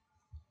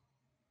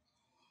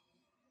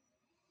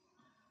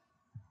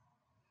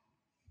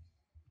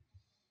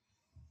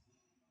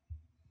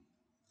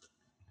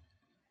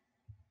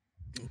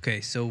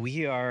Okay, so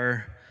we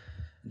are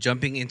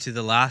jumping into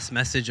the last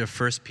message of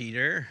First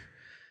Peter,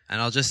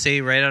 and I'll just say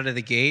right out of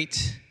the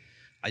gate,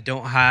 I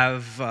don't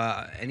have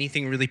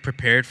anything really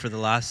prepared for the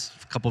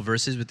last couple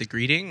verses with the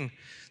greeting.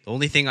 The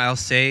only thing I'll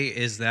say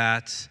is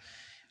that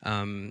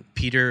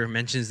Peter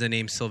mentions the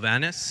name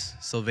Silvanus.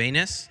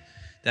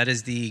 That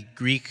is the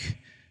Greek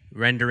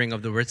rendering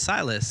of the word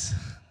Silas,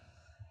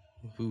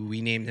 who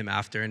we named him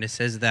after, and it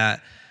says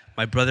that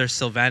my brother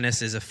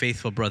Silvanus is a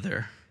faithful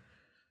brother,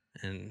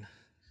 and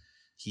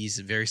he's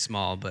very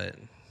small, but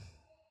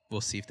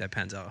we'll see if that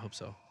pans out. I hope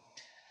so.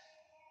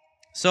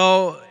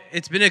 So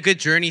it's been a good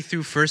journey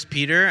through First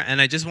Peter, and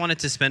I just wanted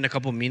to spend a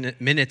couple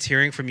minutes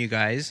hearing from you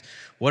guys.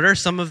 What are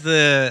some of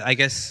the,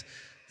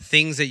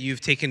 things that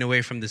you've taken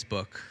away from this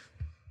book?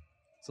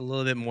 It's a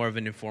little bit more of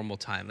an informal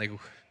time. Like,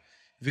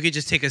 if you could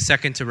just take a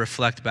second to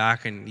reflect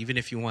back, and even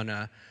if you want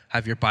to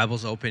have your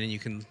Bibles open and you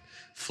can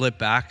flip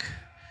back.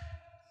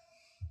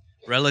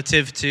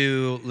 Relative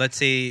to, let's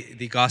say,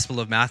 the Gospel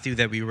of Matthew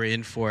that we were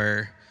in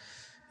for,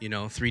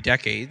 3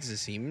 decades, it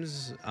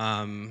seems.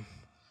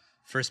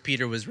 First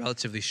Peter was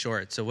relatively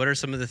short. So what are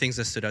some of the things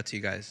that stood out to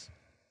you guys?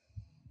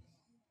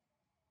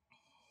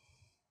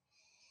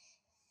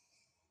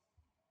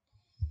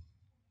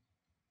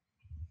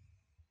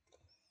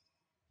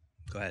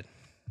 Go ahead.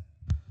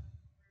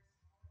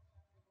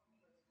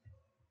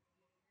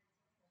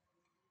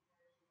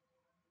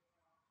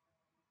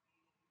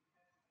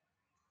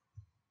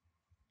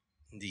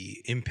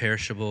 The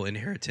imperishable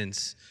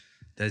inheritance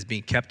that is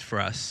being kept for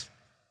us.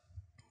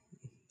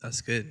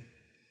 That's good.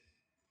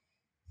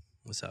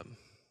 What's up?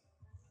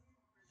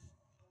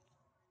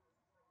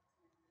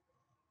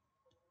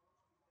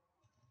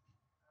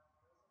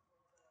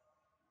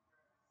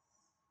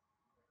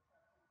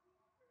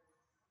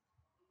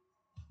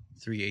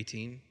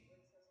 $3.18.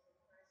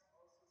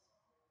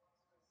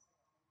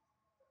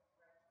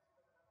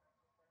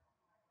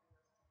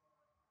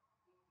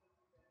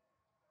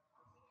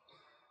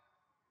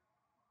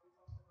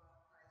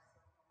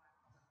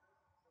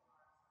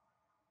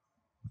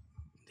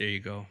 There you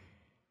go.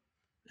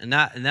 And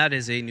that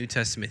is a New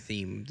Testament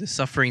theme. The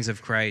sufferings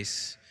of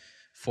Christ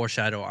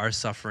foreshadow our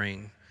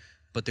suffering,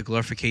 but the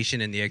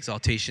glorification and the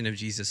exaltation of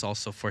Jesus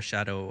also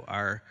foreshadow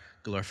our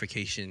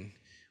glorification.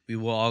 We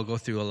will all go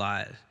through a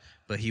lot,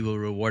 but he will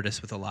reward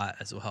us with a lot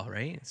as well,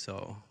 right?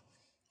 So,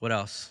 what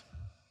else?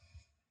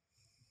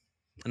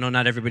 I know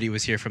not everybody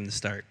was here from the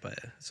start, but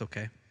it's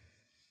okay.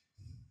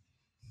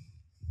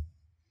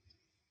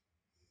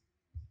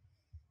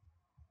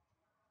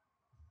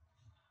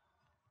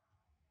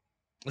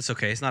 It's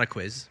okay. It's not a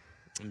quiz.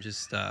 I'm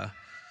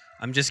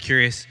just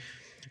curious.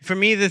 For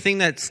me, the thing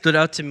that stood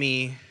out to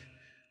me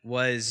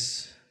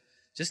was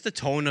just the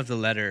tone of the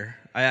letter.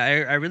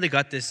 I really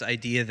got this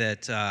idea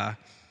that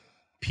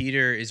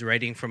Peter is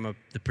writing from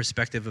the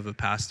perspective of a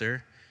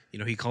pastor.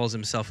 He calls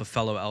himself a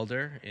fellow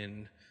elder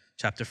in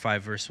chapter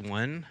 5, verse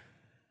 1.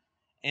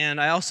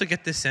 And I also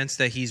get the sense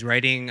that he's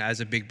writing as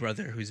a big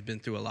brother who's been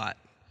through a lot.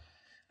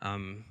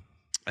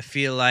 I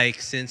feel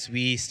like since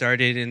we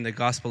started in the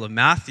Gospel of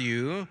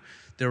Matthew,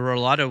 there were a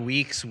lot of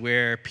weeks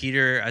where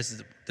Peter,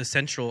 as the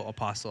central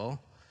apostle,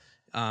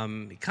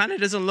 kind of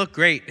doesn't look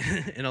great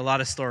in a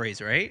lot of stories,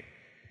 right?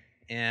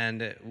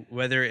 And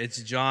whether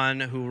it's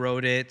John who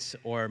wrote it,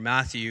 or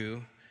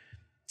Matthew,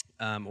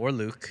 or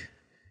Luke,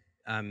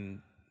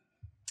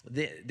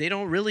 they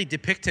don't really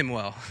depict him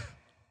well.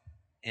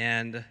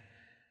 And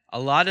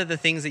a lot of the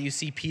things that you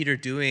see Peter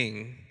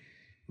doing,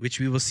 which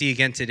we will see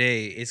again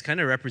today, is kind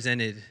of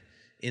represented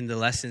in the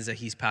lessons that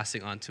he's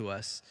passing on to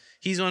us.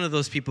 He's one of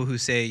those people who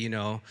say,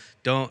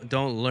 don't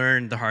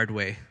learn the hard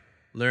way.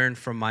 Learn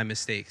from my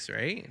mistakes,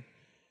 right?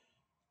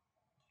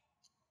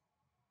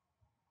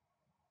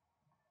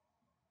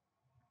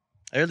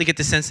 I really get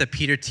the sense that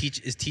Peter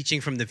is teaching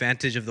from the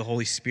vantage of the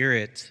Holy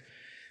Spirit,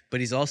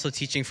 but he's also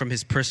teaching from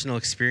his personal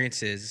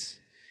experiences.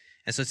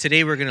 And so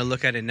today we're going to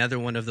look at another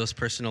one of those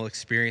personal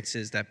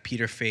experiences that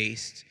Peter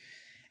faced.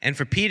 And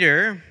for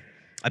Peter,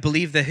 I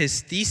believe that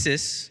his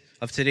thesis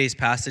of today's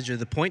passage, or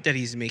the point that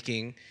he's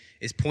making,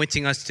 is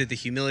pointing us to the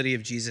humility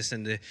of Jesus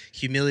and the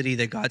humility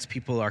that God's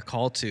people are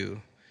called to.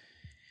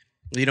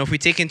 If we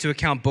take into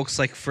account books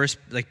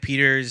like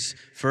Peter's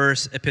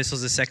first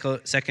epistles, the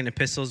second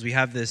epistles, we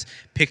have this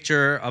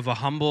picture of a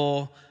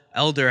humble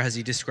elder as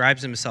he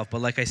describes himself.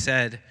 But like I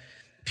said,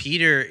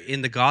 Peter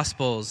in the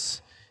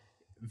Gospels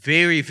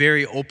very,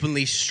 very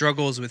openly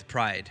struggles with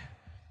pride.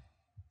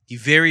 He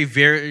very,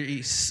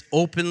 very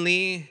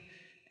openly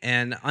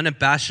and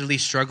unabashedly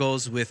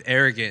struggles with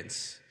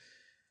arrogance.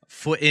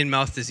 Foot in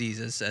mouth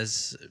diseases,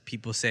 as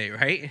people say,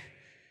 right?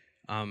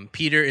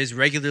 Peter is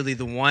regularly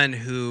the one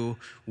who,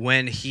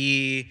 when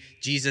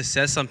Jesus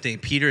says something,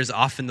 Peter is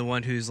often the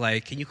one who's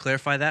like, can you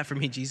clarify that for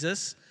me,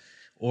 Jesus?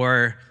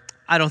 Or,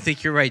 I don't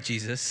think you're right,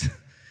 Jesus.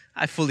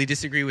 I fully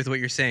disagree with what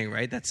you're saying,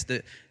 right? That's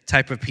the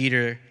type of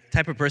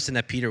person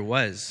that Peter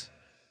was.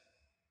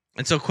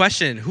 And so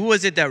question, who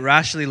was it that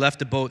rashly left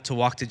the boat to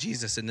walk to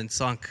Jesus and then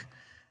sunk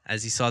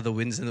as he saw the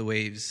winds and the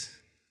waves?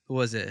 Who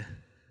was it?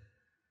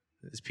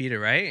 It's Peter,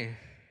 right?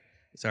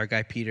 It's our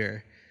guy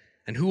Peter.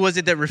 And who was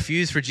it that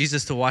refused for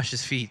Jesus to wash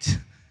his feet?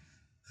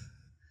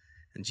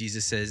 And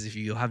Jesus says, if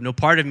you'll have no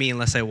part of me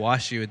unless I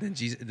wash you. And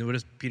then what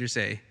does Peter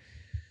say?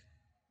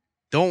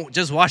 Don't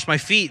just wash my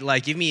feet,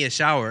 like give me a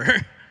shower.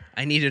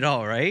 I need it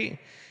all, right?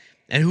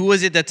 And who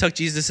was it that took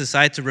Jesus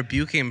aside to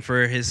rebuke him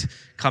for his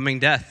coming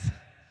death?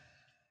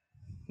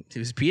 It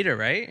was Peter,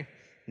 right?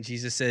 And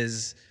Jesus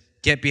says,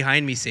 get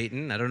behind me,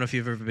 Satan. I don't know if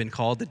you've ever been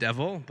called the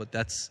devil, but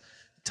that's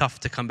tough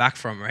to come back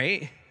from,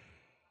 right?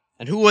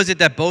 And who was it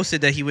that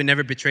boasted that he would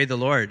never betray the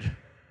Lord?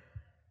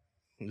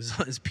 It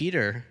was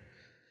Peter.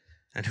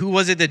 And who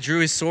was it that drew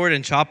his sword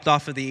and chopped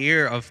off of the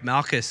ear of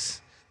Malchus,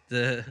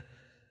 the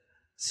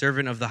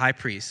servant of the high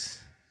priest?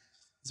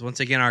 It's once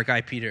again our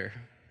guy Peter.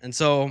 And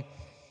so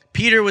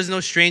Peter was no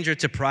stranger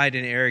to pride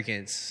and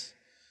arrogance.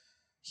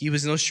 He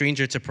was no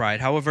stranger to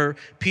pride. However,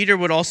 Peter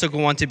would also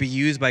go on to be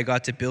used by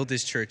God to build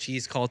his church. He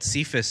is called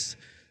Cephas,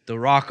 the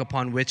rock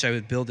upon which I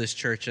would build this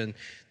church. And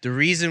the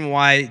reason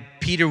why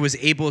Peter was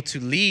able to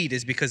lead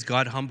is because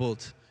God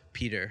humbled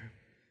Peter.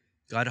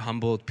 God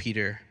humbled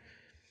Peter.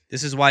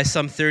 This is why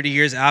some 30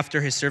 years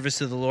after his service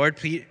to the Lord,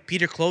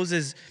 Peter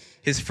closes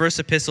his first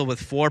epistle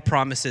with 4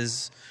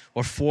 promises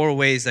or 4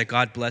 ways that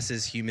God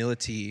blesses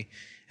humility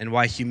and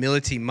why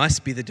humility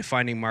must be the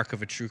defining mark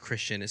of a true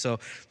Christian. And so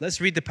let's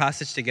read the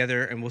passage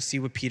together and we'll see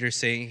what Peter's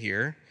saying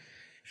here.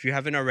 If you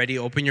haven't already,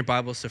 open your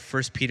Bibles to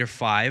 1 Peter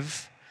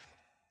 5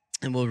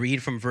 and we'll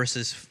read from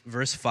verse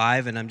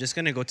 5 and I'm just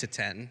going to go to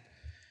 10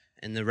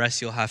 and the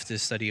rest you'll have to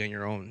study on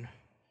your own.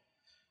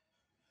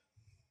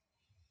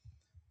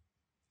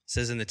 It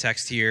says in the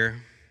text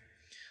here,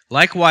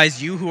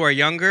 likewise, you who are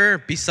younger,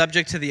 be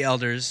subject to the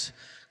elders.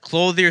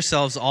 Clothe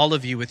yourselves, all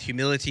of you, with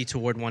humility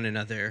toward one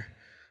another.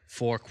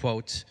 For,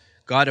 quote,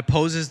 God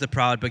opposes the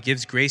proud, but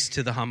gives grace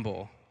to the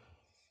humble.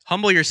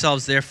 Humble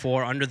yourselves,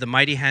 therefore, under the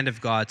mighty hand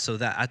of God, so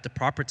that at the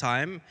proper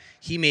time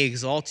he may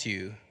exalt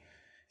you,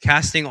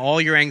 casting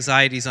all your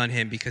anxieties on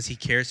him because he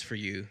cares for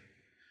you.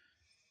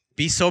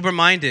 Be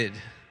sober-minded,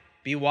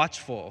 be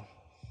watchful.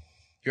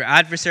 Your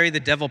adversary, the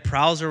devil,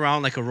 prowls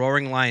around like a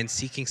roaring lion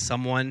seeking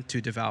someone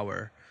to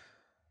devour.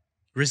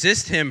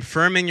 Resist him,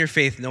 firm in your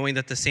faith, knowing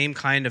that the same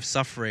kind of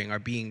suffering are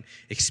being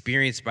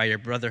experienced by your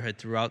brotherhood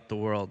throughout the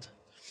world.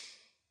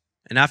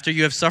 And after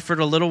you have suffered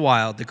a little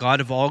while, the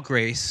God of all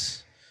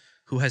grace,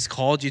 who has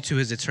called you to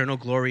his eternal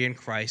glory in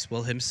Christ,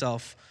 will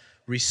himself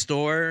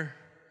restore,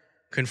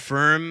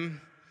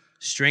 confirm,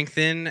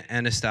 strengthen,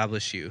 and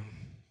establish you.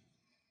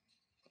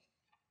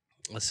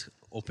 Let's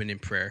open in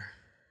prayer.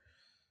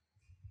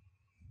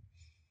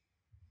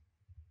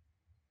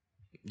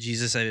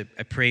 Jesus, I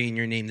pray in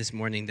your name this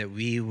morning that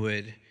we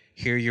would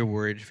hear your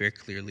word very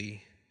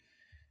clearly,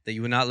 that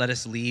you would not let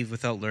us leave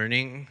without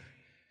learning,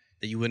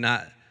 that you would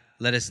not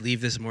let us leave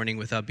this morning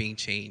without being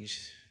changed.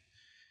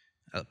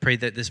 I pray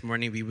that this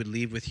morning we would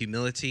leave with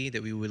humility,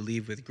 that we would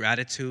leave with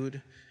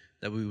gratitude,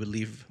 that we would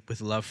leave with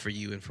love for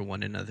you and for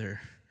one another.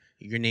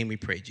 In your name we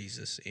pray,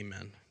 Jesus.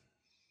 Amen.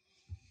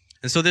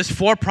 And so there's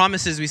 4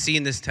 promises we see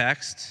in this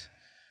text,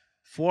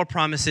 4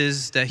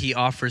 promises that he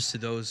offers to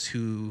those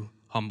who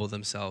humble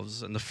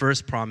themselves. And the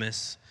first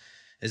promise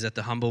is that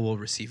the humble will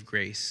receive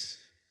grace.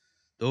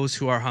 Those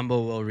who are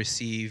humble will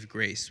receive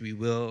grace. We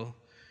will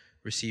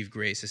receive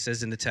grace. It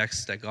says in the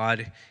text that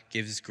God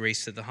gives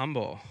grace to the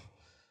humble.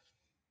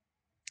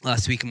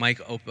 Last week,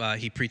 Mike,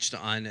 he preached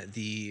on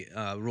the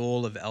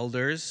role of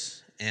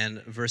elders.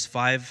 And verse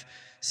 5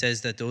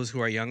 says that those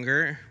who are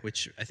younger,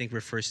 which I think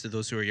refers to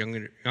those who are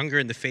younger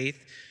in the faith,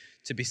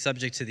 to be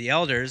subject to the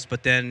elders.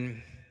 But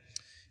then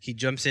he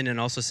jumps in and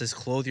also says,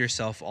 clothe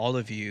yourself, all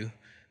of you,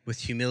 with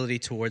humility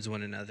towards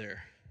one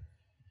another.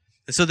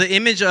 And so the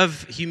image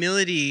of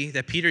humility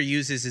that Peter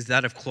uses is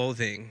that of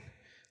clothing,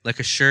 like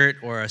a shirt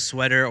or a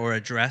sweater or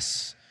a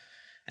dress.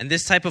 And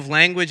this type of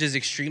language is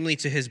extremely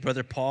to his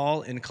brother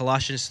Paul in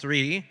Colossians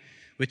 3,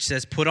 which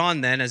says, put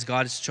on then as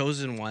God's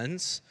chosen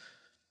ones,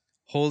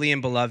 holy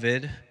and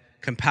beloved,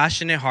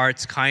 compassionate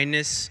hearts,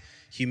 kindness,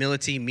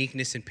 humility,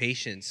 meekness, and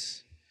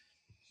patience.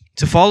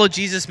 To follow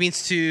Jesus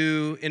means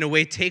to, in a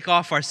way, take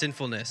off our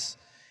sinfulness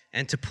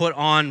and to put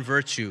on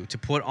virtue, to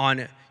put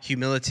on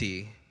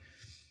humility.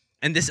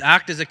 And this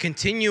act is a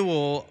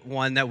continual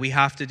one that we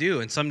have to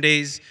do. And some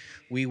days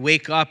we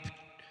wake up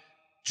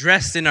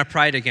dressed in our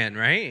pride again,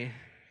 right?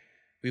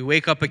 We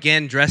wake up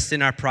again dressed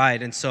in our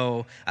pride. And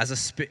so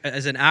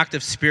as an act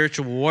of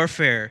spiritual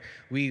warfare,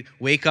 we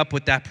wake up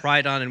with that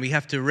pride on and we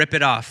have to rip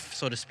it off,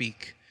 so to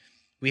speak.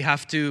 We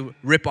have to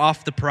rip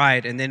off the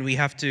pride and then we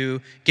have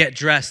to get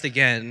dressed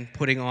again,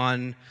 putting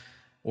on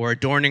or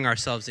adorning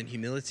ourselves in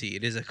humility.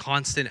 It is a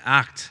constant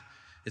act.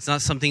 It's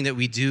not something that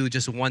we do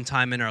just one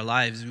time in our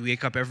lives. We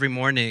wake up every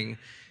morning,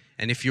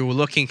 and if you're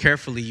looking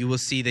carefully, you will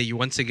see that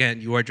once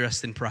again, you are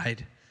dressed in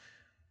pride.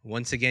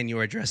 Once again, you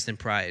are dressed in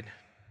pride.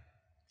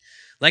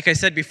 Like I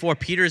said before,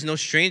 Peter is no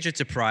stranger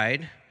to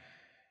pride,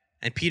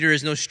 and Peter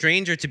is no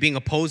stranger to being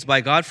opposed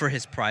by God for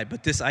his pride.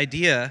 But this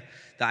idea,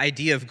 the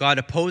idea of God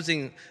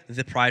opposing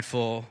the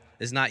prideful,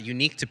 is not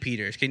unique to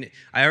Peter.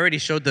 I already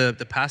showed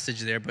the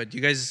passage there, but do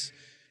you guys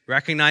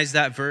recognize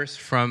that verse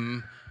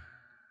from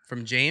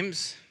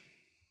James?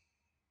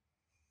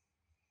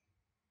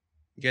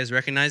 You guys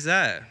recognize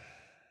that?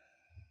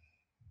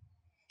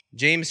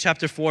 James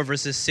chapter 4,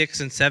 verses 6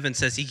 and 7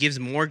 says, he gives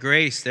more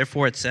grace.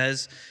 Therefore it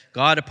says,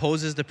 God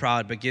opposes the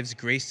proud, but gives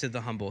grace to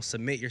the humble.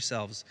 Submit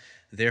yourselves,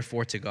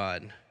 therefore, to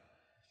God.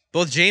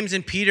 Both James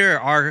and Peter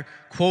are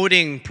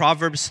quoting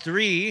Proverbs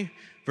 3,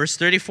 verse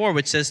 34,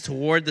 which says,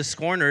 toward the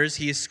scorners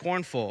he is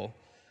scornful,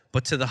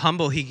 but to the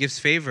humble he gives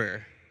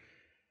favor.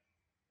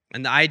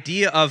 And the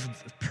idea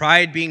of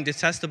pride being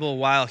detestable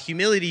while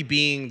humility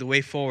being the way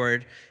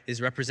forward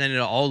is represented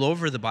all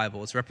over the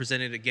Bible. It's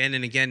represented again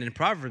and again in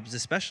Proverbs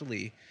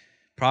especially.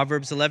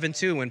 Proverbs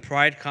 11:2, when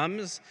pride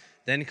comes,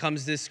 then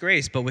comes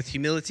disgrace, but with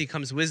humility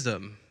comes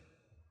wisdom.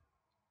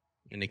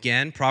 And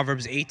again,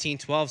 Proverbs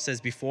 18:12 says,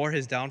 before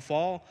his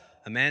downfall,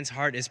 a man's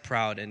heart is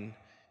proud, and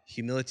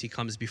humility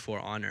comes before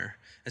honor.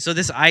 And so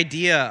this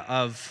idea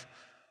of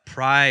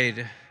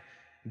pride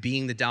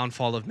being the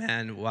downfall of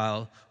man,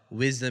 while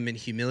wisdom and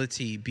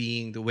humility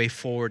being the way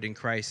forward in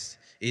Christ,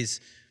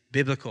 is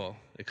biblical.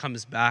 It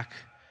comes back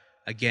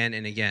again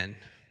and again.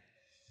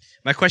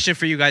 My question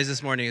for you guys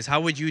this morning is,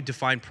 how would you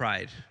define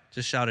pride?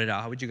 Just shout it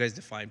out. How would you guys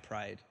define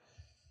pride?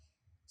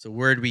 It's a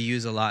word we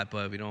use a lot,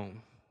 but we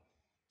don't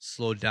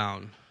slow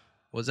down.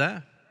 What's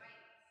that?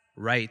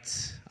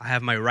 Rights. I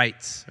have my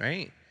rights,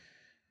 right?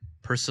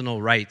 Personal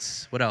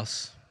rights. What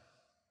else?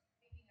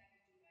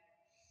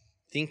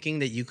 Thinking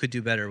that you could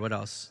do better. What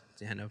else?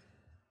 Hand up.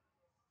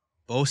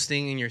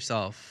 Boasting in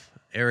yourself.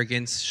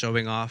 Arrogance,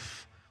 showing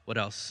off. What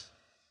else?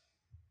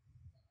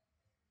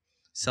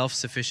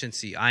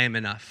 Self-sufficiency. I am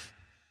enough.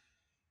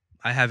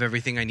 I have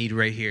everything I need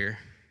right here.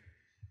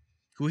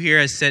 Who here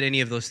has said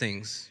any of those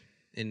things?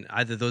 In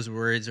either those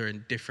words or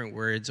in different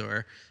words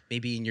or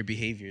maybe in your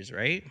behaviors,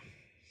 right?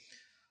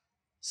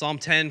 Psalm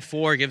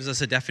 10:4 gives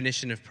us a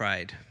definition of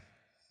pride.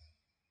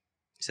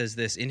 It says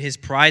this, in his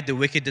pride the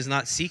wicked does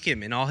not seek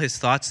him. In all his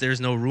thoughts there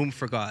is no room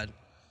for God.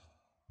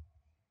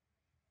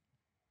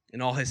 In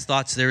all his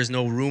thoughts there is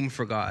no room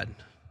for God.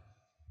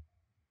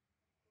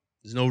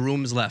 There's no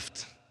rooms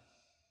left.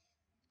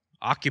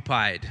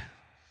 Occupied.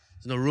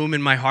 There's no room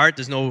in my heart.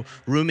 There's no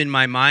room in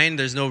my mind.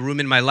 There's no room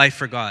in my life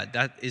for God.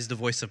 That is the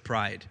voice of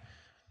pride.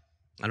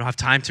 I don't have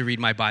time to read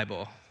my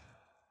Bible.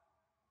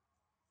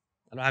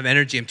 I don't have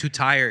energy. I'm too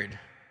tired.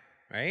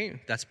 Right?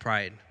 That's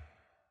pride.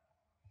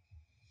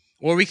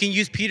 Or we can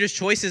use Peter's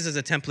choices as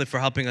a template for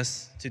helping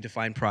us to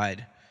define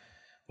pride.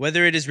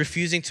 Whether it is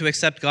refusing to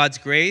accept God's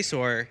grace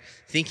or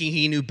thinking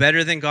he knew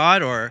better than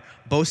God or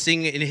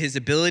boasting in his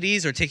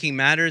abilities or taking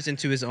matters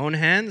into his own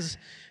hands,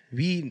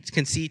 we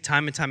can see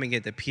time and time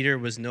again that Peter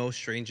was no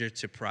stranger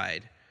to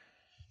pride.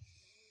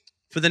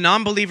 For the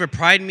non-believer,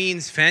 pride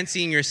means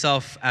fancying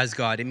yourself as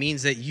God. It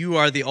means that you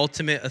are the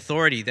ultimate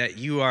authority, that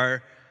you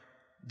are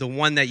the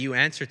one that you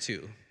answer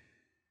to.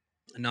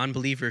 A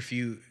non-believer, if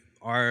you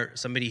are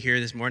somebody here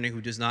this morning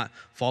who does not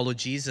follow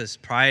Jesus,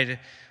 pride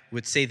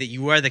would say that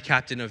you are the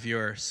captain of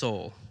your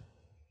soul,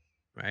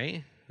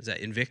 right? Is that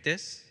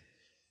Invictus?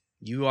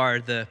 You are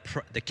the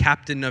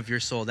captain of your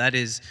soul. That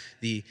is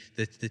the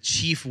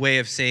chief way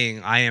of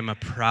saying, I am a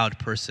proud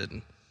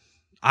person.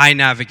 I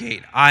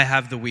navigate. I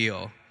have the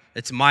wheel.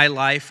 It's my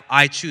life.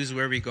 I choose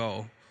where we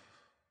go.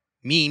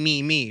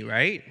 Me,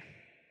 right?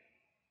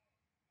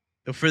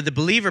 But for the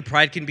believer,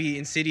 pride can be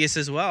insidious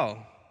as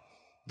well.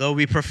 Though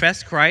we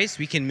profess Christ,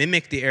 we can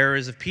mimic the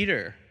errors of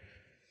Peter.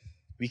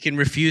 We can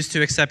refuse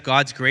to accept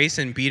God's grace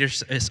and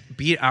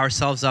beat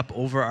ourselves up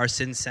over our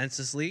sins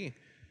senselessly.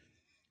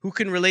 Who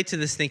can relate to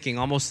this thinking,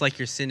 almost like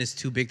your sin is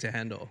too big to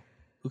handle?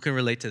 Who can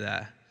relate to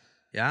that?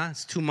 Yeah,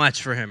 it's too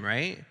much for him,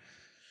 right?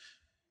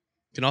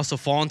 We can also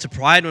fall into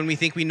pride when we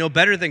think we know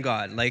better than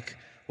God, like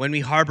when we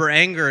harbor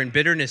anger and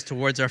bitterness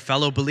towards our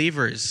fellow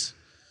believers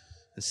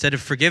instead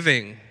of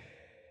forgiving,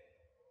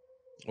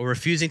 or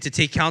refusing to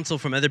take counsel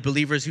from other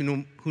believers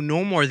who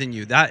know more than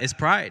you. That is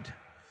pride.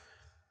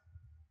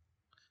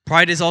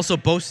 Pride is also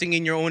boasting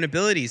in your own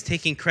abilities,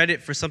 taking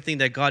credit for something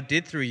that God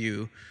did through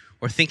you,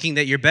 or thinking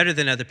that you're better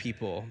than other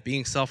people,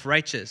 being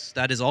self-righteous.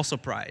 That is also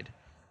pride.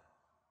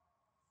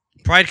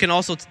 Pride can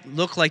also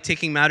look like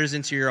taking matters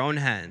into your own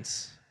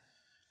hands.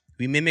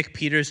 We mimic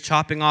Peter's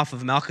chopping off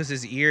of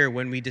Malchus's ear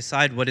when we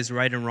decide what is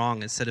right and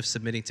wrong instead of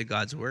submitting to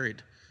God's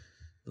word.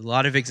 A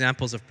lot of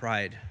examples of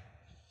pride.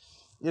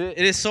 It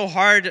is so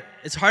hard.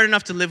 It's hard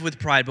enough to live with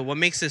pride, but what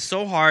makes it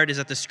so hard is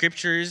that the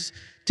scriptures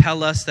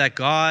tell us that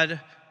God,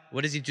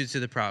 what does he do to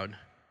the proud?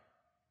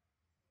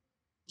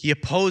 He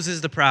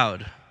opposes the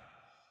proud.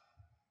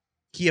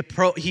 He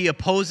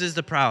opposes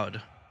the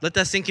proud. Let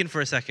that sink in for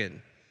a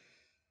second.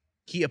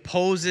 He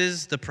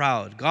opposes the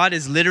proud. God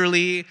is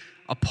literally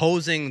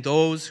opposing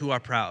those who are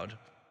proud.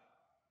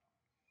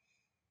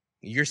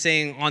 You're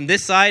saying on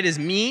this side is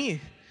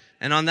me,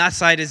 and on that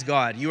side is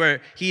God.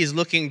 He is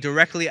looking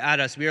directly at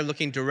us. We are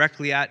looking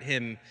directly at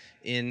him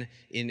in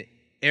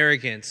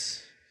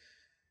arrogance.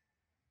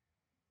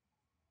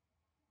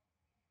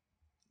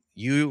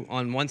 You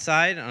on one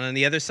side, and on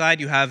the other side,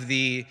 you have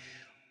the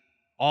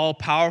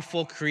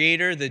all-powerful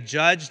creator, the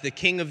judge, the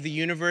king of the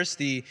universe,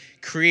 the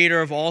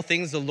creator of all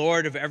things, the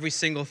Lord of every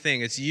single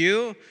thing. It's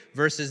you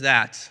versus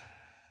that.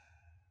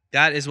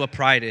 That is what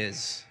pride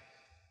is.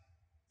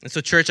 And so,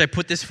 church, I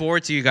put this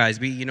forward to you guys.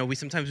 We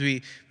sometimes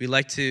we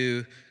like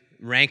to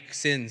rank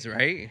sins,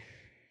 right?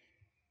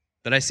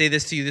 But I say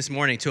this to you this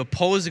morning. To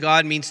oppose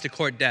God means to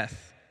court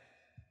death.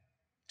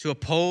 To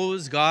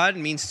oppose God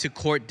means to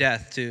court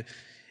death.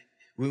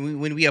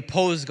 When we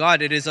oppose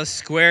God, it is us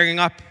squaring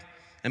up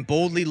and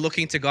boldly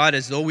looking to God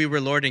as though we were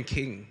Lord and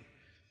King.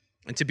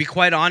 And to be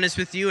quite honest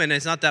with you, and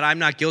it's not that I'm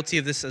not guilty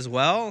of this as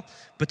well,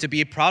 but to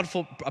be a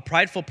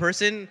prideful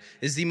person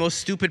is the most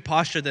stupid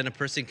posture that a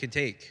person can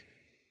take.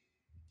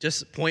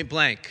 Just point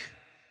blank.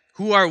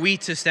 Who are we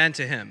to stand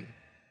to Him?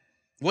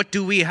 What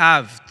do we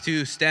have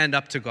to stand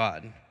up to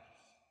God?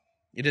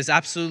 It is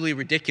absolutely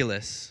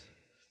ridiculous.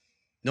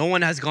 No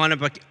one has gone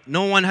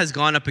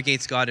up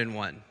against God and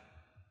won.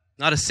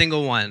 Not a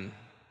single one.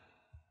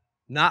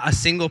 Not a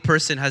single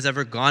person has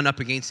ever gone up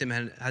against Him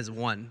and has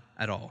won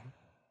at all.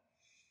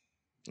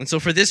 And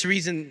so for this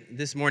reason,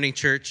 this morning,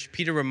 church,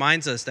 Peter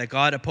reminds us that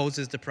God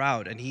opposes the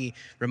proud, and he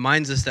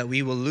reminds us that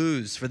we will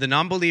lose. For the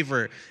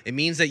non-believer, it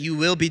means that you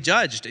will be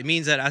judged. It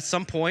means that at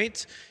some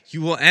point,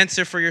 you will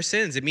answer for your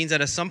sins. It means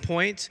that at some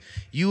point,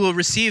 you will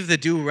receive the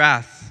due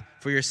wrath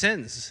for your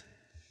sins.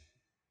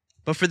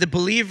 But for the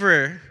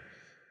believer,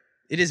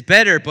 it is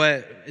better,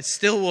 but it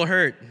still will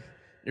hurt.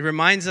 It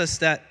reminds us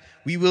that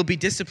we will be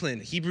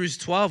disciplined. Hebrews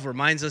 12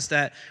 reminds us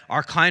that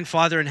our kind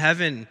Father in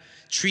heaven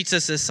treats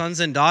us as sons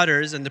and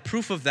daughters, and the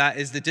proof of that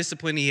is the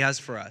discipline He has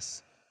for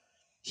us.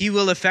 He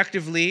will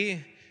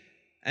effectively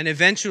and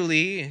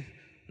eventually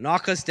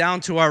knock us down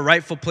to our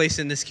rightful place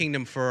in this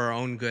kingdom for our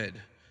own good.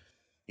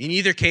 In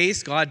either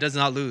case, God does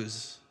not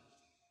lose.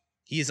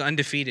 He is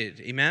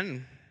undefeated.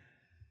 Amen?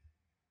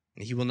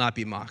 And He will not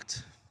be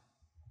mocked.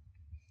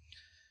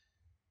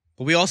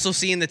 But we also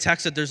see in the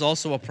text that there's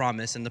also a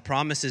promise, and the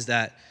promise is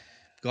that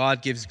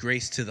God gives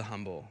grace to the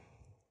humble.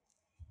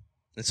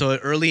 And so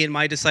early in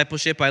my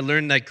discipleship, I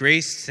learned that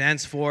grace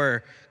stands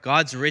for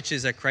God's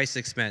riches at Christ's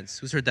expense.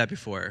 Who's heard that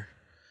before?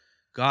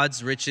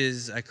 God's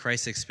riches at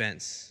Christ's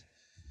expense.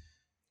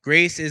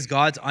 Grace is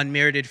God's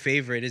unmerited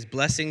favor. It is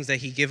blessings that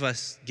He gives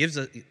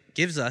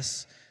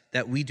us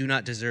that we do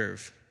not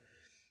deserve.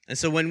 And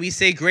so when we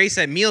say grace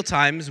at meal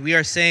times, we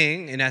are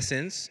saying, in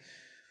essence,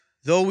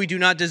 though we do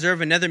not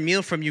deserve another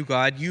meal from you,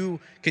 God,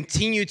 you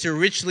continue to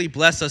richly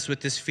bless us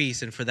with this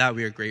feast, and for that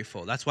we are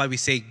grateful. That's why we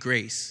say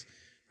grace.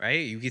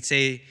 Right? You could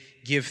say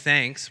give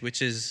thanks,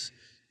 which is,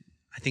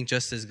 I think,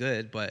 just as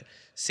good. But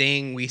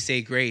saying we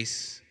say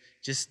grace,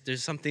 just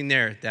there's something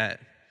there that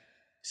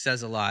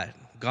says a lot.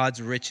 God's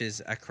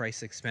riches at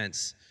Christ's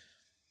expense.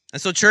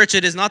 And so, church,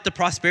 it is not the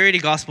prosperity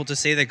gospel to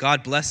say that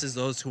God blesses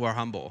those who are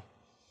humble.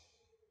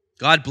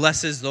 God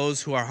blesses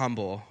those who are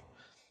humble.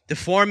 The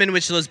form in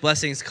which those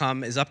blessings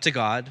come is up to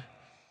God.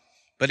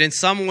 But in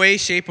some way,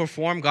 shape, or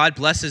form, God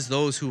blesses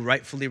those who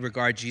rightfully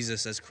regard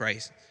Jesus as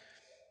Christ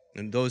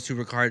and those who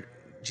regard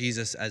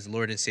Jesus as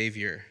Lord and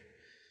Savior.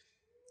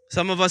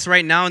 Some of us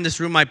right now in this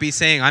room might be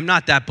saying, I'm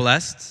not that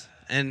blessed.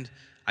 And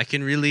I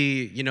can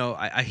really,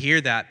 I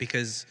hear that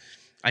because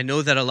I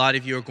know that a lot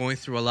of you are going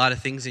through a lot of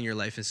things in your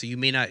life. And so you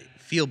may not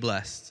feel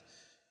blessed.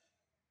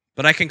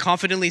 But I can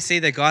confidently say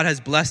that God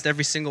has blessed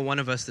every single one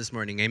of us this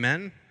morning.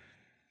 Amen?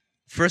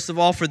 First of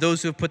all, for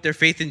those who have put their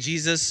faith in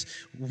Jesus,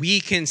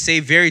 we can say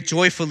very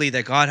joyfully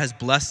that God has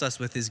blessed us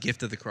with His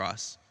gift of the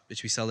cross,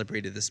 which we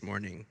celebrated this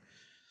morning.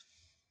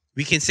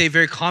 We can say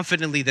very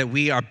confidently that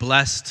we are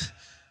blessed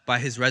by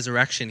His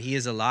resurrection. He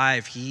is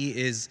alive. He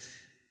is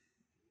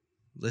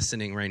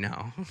listening right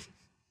now.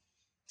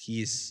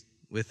 He is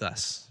with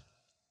us.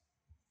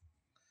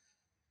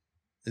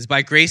 It's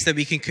by grace that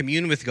we can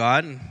commune with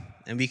God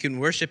and we can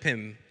worship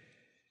Him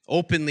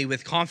openly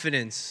with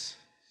confidence.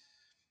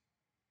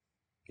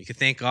 We can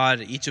thank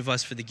God, each of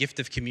us, for the gift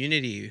of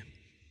community,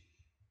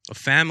 of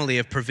family,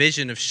 of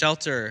provision, of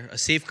shelter, a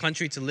safe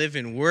country to live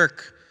in,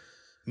 work,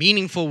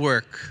 meaningful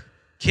work,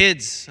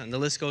 kids, and the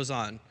list goes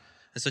on.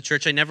 And so,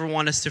 church, I never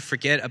want us to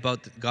forget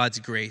about God's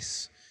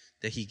grace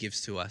that He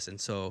gives to us. And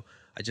so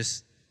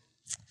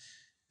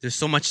there's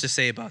so much to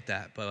say about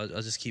that, but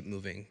I'll just keep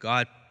moving.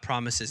 God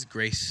promises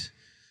grace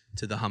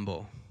to the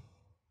humble.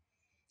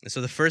 And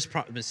so the first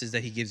promise is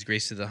that He gives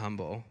grace to the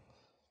humble.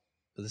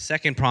 But the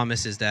second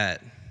promise is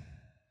that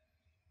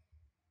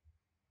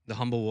the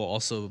humble will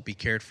also be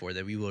cared for,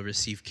 that we will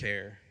receive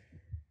care.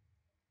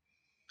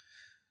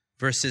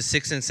 Verses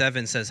 6 and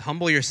 7 says,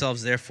 humble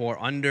yourselves,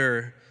 therefore,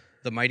 under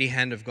the mighty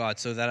hand of God,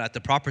 so that at the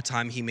proper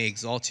time He may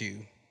exalt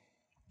you,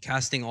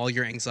 casting all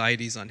your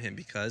anxieties on Him,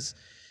 because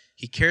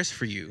He cares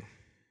for you.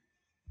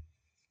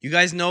 You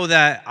guys know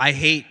that I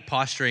hate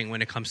posturing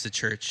when it comes to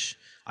church.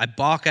 I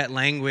balk at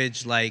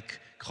language like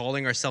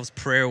calling ourselves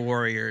prayer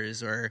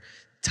warriors or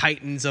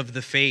titans of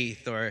the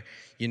faith or,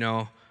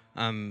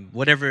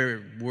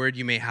 whatever word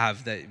you may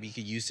have that we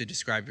could use to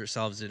describe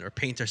yourselves in or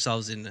paint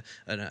ourselves in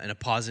a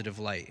positive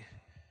light.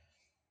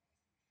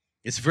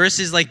 It's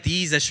verses like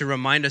these that should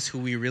remind us who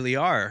we really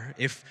are.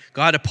 If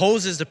God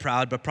opposes the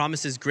proud but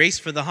promises grace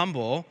for the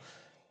humble,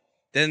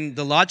 then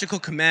the logical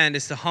command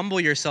is to humble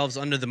yourselves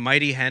under the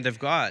mighty hand of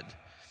God.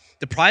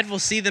 The prideful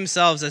see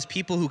themselves as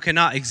people who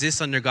cannot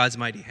exist under God's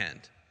mighty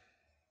hand.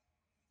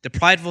 The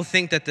prideful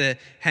think that the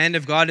hand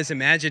of God is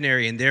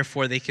imaginary and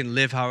therefore they can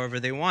live however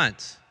they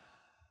want.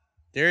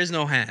 There is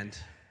no hand.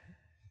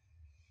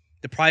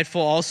 The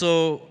prideful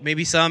also,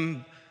 maybe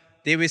some,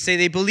 they would say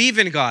they believe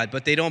in God,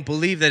 but they don't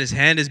believe that his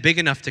hand is big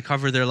enough to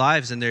cover their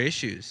lives and their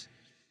issues.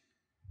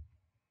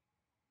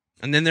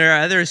 And then there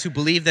are others who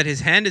believe that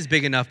his hand is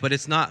big enough, but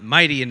it's not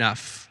mighty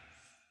enough,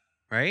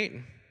 right?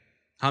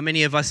 How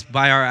many of us,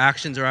 by our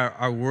actions or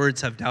our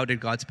words, have doubted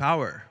God's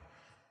power?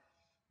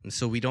 And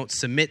so we don't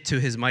submit to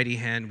his mighty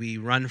hand, we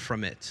run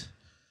from it.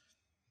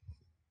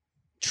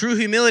 True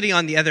humility,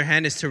 on the other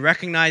hand, is to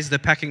recognize the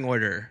pecking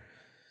order.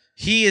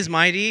 He is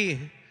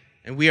mighty,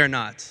 and we are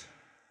not.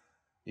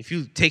 If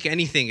you take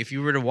anything, if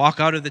you were to walk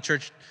out of the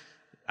church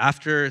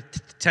after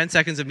 10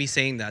 seconds of me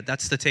saying that,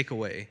 that's the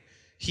takeaway.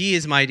 He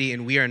is mighty,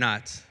 and we are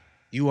not.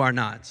 You are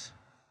not.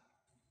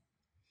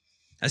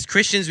 As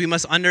Christians, we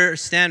must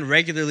understand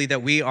regularly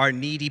that we are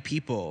needy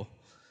people.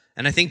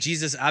 And I think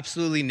Jesus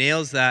absolutely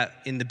nails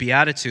that in the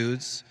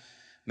Beatitudes,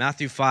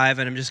 Matthew 5,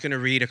 and I'm just going to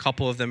read a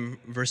couple of them,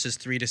 verses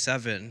 3 to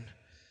 7.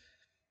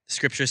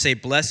 Scriptures say,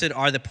 "Blessed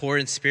are the poor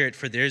in spirit,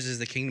 for theirs is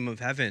the kingdom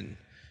of heaven.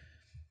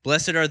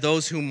 Blessed are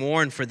those who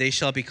mourn, for they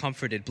shall be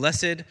comforted.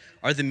 Blessed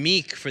are the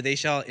meek, for they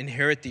shall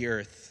inherit the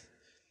earth.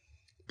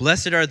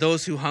 Blessed are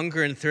those who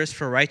hunger and thirst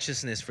for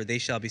righteousness, for they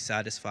shall be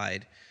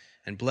satisfied.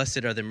 And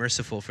blessed are the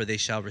merciful, for they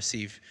shall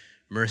receive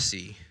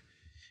mercy."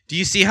 Do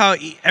you see how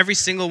every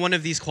single one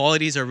of these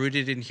qualities are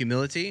rooted in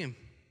humility?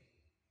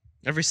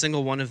 Every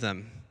single one of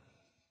them.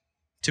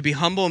 To be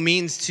humble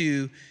means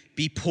to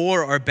be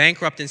poor or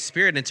bankrupt in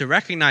spirit and to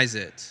recognize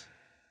it.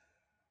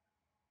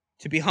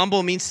 To be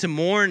humble means to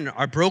mourn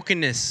our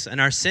brokenness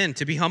and our sin.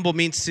 To be humble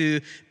means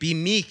to be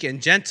meek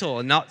and gentle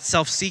and not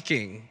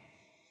self-seeking.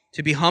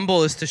 To be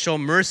humble is to show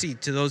mercy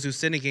to those who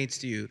sin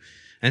against you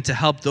and to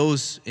help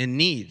those in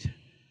need.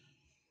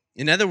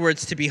 In other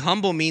words, to be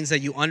humble means that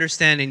you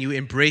understand and you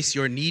embrace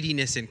your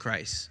neediness in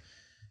Christ.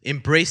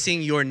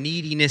 Embracing your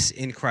neediness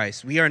in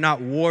Christ. We are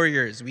not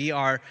warriors. We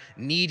are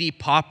needy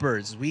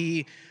paupers.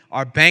 We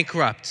are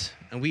bankrupt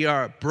and we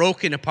are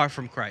broken apart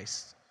from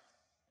Christ.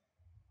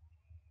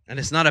 And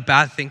it's not a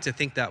bad thing to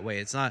think that way.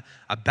 It's not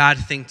a bad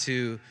thing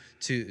to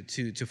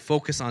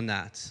focus on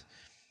that.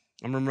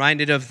 I'm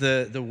reminded of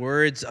the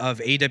words of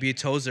A.W.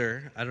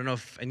 Tozer. I don't know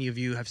if any of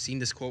you have seen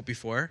this quote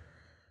before.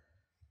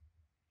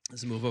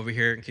 Let's move over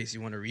here in case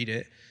you want to read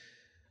it.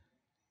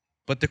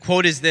 But the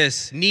quote is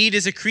this: "Need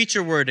is a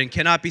creature word and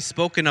cannot be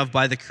spoken of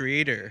by the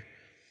Creator.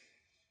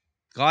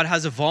 God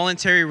has a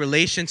voluntary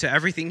relation to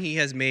everything he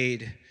has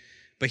made,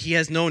 but he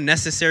has no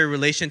necessary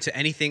relation to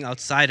anything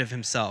outside of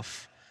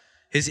himself.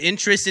 His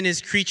interest in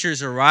his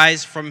creatures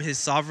arise from his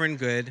sovereign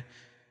good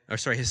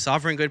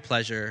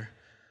pleasure,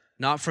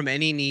 not from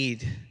any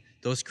need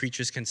those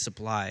creatures can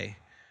supply,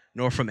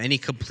 nor from any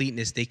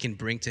completeness they can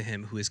bring to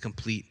him who is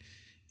complete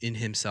in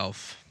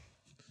himself."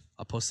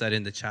 I'll post that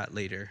in the chat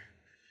later.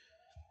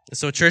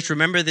 So, church,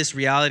 remember this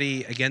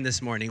reality again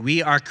this morning.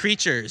 We are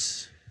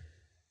creatures.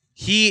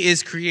 He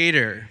is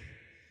creator.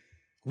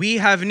 We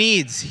have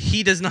needs.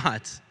 He does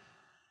not.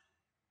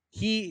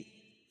 He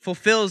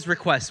fulfills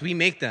requests. We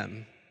make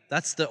them.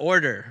 That's the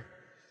order.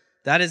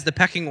 That is the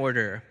pecking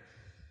order.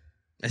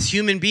 As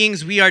human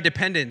beings, we are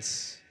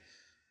dependents.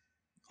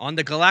 On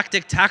the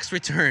galactic tax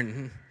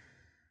return,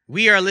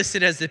 we are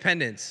listed as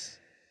dependents,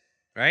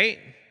 right?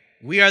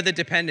 We are the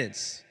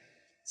dependents.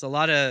 It's a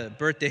lot of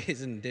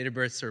birthdays and date of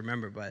births to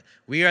remember, but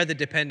we are the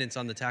dependents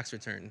on the tax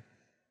return.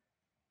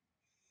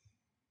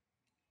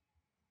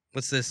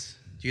 What's this?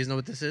 Do you guys know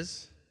what this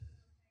is?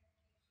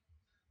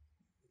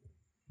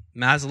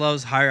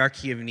 Maslow's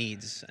hierarchy of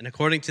needs. And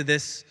according to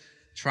this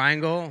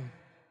triangle,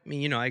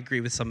 I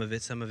agree with some of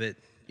it. Some of it,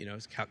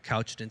 is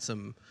couched in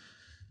some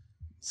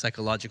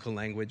psychological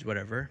language,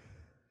 whatever.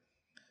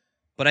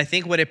 But I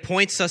think what it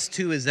points us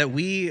to is that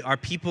we are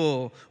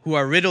people who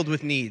are riddled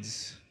with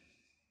needs.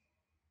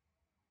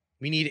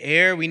 We need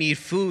air, we need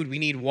food, we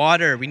need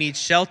water, we need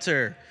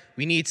shelter,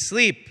 we need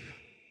sleep.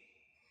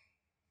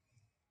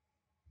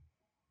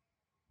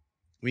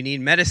 We need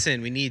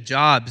medicine, we need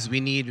jobs, we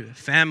need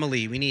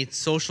family, we need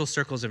social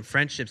circles and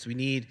friendships, we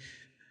need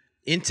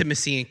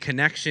intimacy and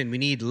connection, we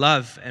need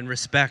love and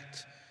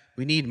respect,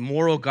 we need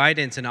moral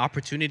guidance and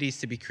opportunities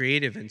to be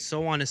creative, and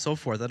so on and so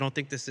forth. I don't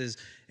think this is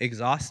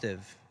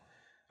exhaustive.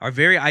 Our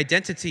very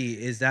identity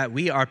is that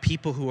we are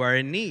people who are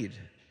in need.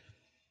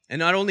 And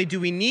not only do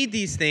we need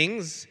these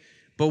things,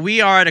 but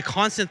we are at a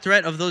constant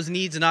threat of those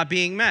needs not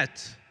being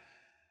met.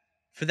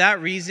 For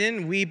that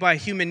reason, we by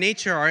human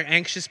nature are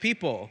anxious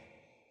people.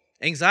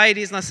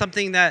 Anxiety is not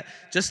something that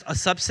just a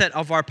subset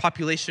of our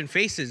population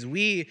faces.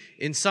 We,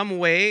 in some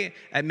way,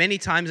 at many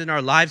times in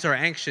our lives, are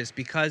anxious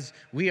because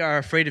we are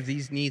afraid of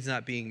these needs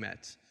not being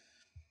met.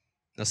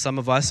 Now, some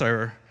of us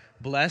are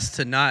blessed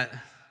to not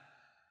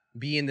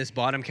be in this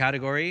bottom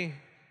category.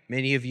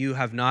 Many of you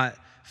have not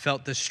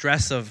felt the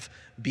stress of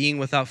being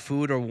without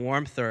food or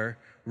warmth or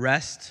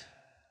rest.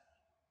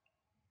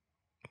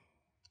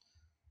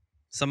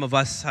 Some of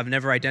us have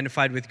never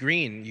identified with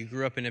green. You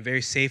grew up in a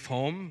very safe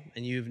home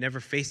and you've never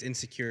faced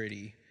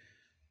insecurity.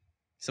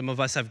 Some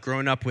of us have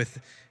grown up with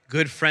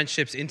good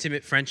friendships,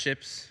 intimate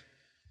friendships.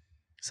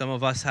 Some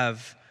of us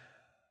have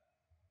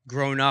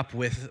grown up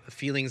with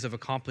feelings of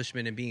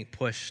accomplishment and being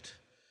pushed.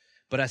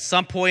 But at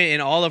some point in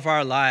all of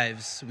our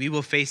lives, we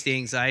will face the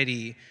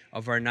anxiety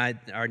of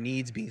our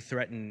needs being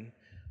threatened,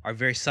 our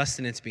very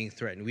sustenance being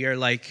threatened. We are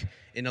like,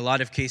 in a lot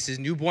of cases,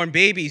 newborn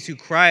babies who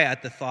cry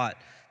at the thought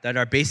that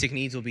our basic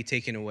needs will be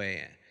taken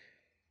away.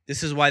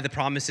 This is why the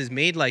promise is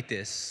made like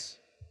this.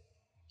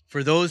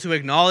 For those who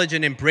acknowledge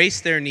and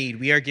embrace their need,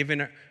 we are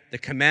given the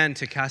command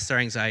to cast our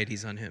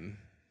anxieties on him,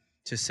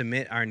 to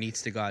submit our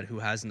needs to God who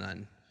has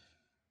none.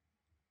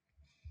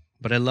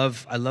 But I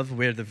love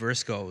where the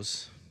verse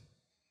goes.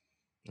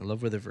 I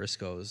love where the verse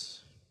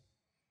goes.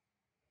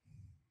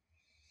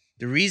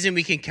 The reason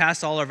we can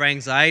cast all of our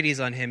anxieties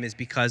on him is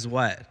because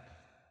what?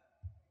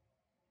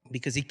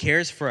 Because he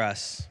cares for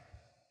us.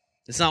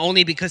 It's not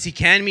only because he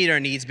can meet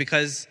our needs,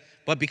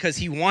 but because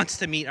he wants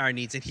to meet our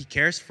needs and he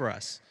cares for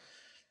us.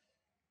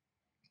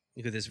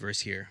 Look at this verse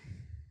here.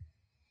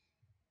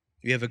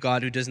 We have a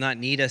God who does not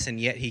need us, and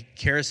yet he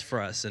cares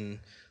for us. And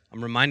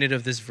I'm reminded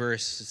of this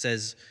verse. It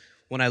says,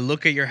 when I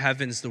look at your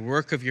heavens, the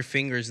work of your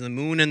fingers, the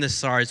moon and the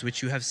stars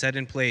which you have set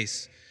in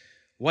place,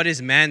 what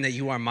is man that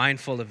you are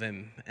mindful of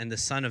him, and the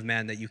Son of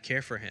Man that you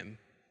care for him?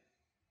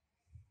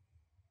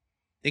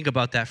 Think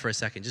about that for a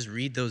second. Just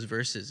read those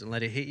verses and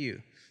let it hit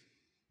you.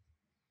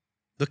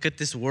 Look at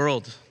this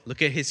world.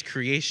 Look at his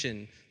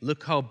creation.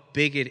 Look how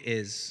big it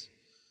is.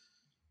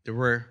 There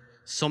were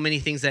so many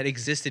things that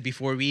existed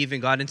before we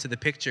even got into the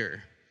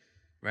picture,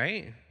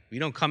 right? We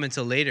don't come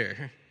until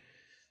later.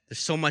 There's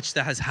so much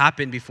that has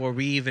happened before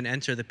we even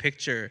enter the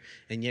picture,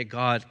 and yet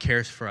God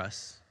cares for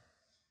us.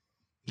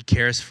 He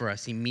cares for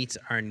us. He meets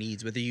our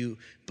needs. Whether you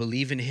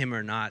believe in him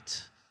or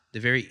not, the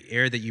very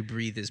air that you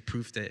breathe is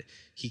proof that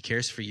he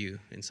cares for you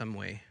in some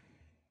way.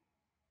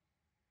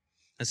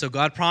 And so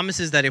God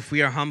promises that if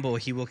we are humble,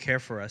 he will care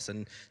for us.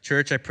 And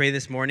church, I pray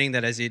this morning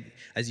that as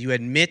you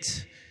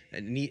admit,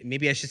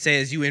 maybe I should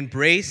say, as you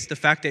embrace the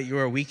fact that you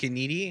are weak and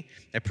needy,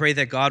 I pray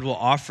that God will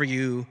offer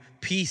you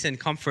peace and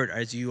comfort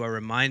as you are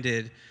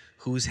reminded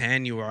whose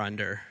hand you are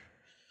under.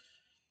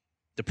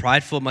 The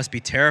prideful must be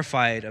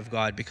terrified of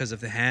God because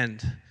of the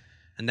hand,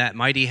 and that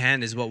mighty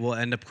hand is what will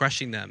end up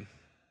crushing them.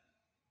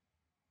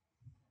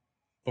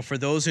 But for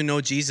those who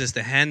know Jesus,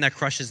 the hand that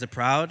crushes the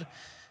proud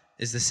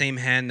is the same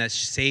hand that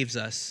saves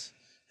us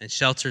and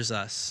shelters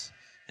us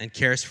and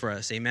cares for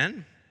us.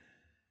 Amen?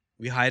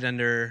 We hide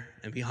under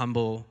and we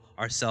humble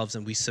ourselves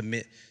and we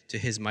submit to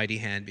his mighty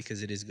hand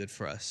because it is good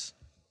for us.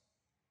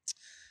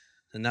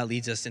 And that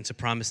leads us into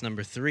promise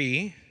number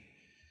 3,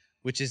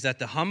 which is that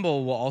the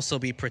humble will also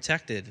be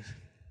protected.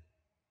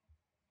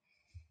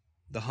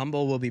 The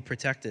humble will be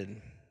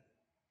protected.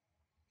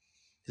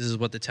 This is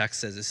what the text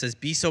says. It says,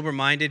 be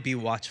sober-minded, be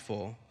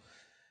watchful.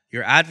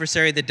 Your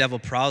adversary, the devil,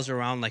 prowls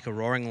around like a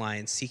roaring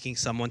lion, seeking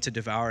someone to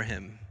devour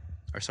him,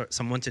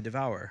 someone to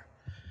devour.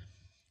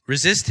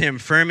 Resist him,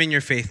 firm in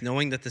your faith,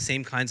 knowing that the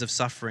same kinds of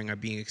suffering are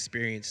being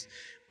experienced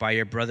by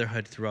your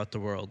brotherhood throughout the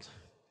world.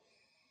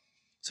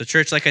 So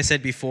church, like I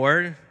said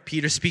before,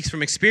 Peter speaks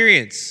from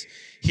experience.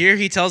 Here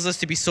he tells us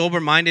to be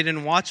sober-minded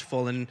and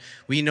watchful, and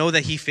we know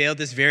that he failed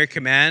this very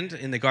command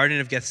in the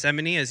Garden of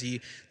Gethsemane as he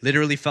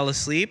literally fell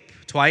asleep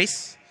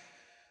twice,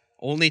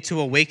 only to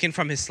awaken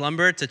from his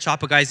slumber to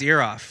chop a guy's ear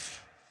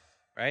off,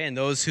 right? And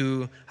those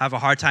who have a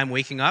hard time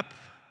waking up,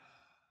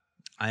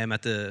 I am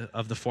of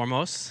the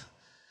foremost.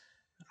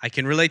 I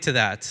can relate to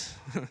that.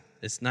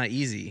 It's not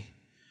easy.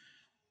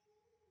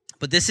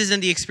 But this isn't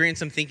the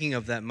experience I'm thinking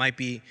of that might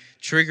be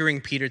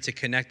triggering Peter to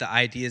connect the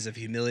ideas of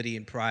humility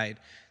and pride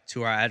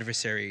to our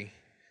adversary,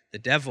 the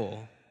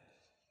devil,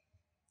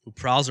 who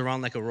prowls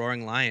around like a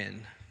roaring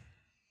lion.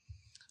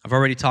 I've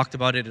already talked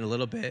about it in a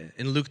little bit.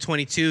 In Luke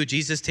 22,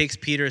 Jesus takes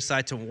Peter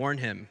aside to warn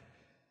him,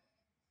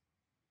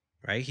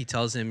 right? He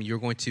tells him, you're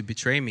going to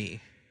betray me.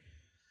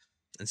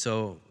 And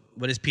so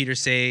what does Peter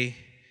say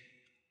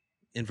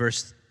in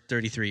verse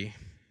 33?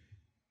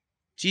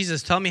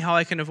 Jesus, tell me how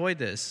I can avoid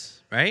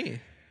this, right? Is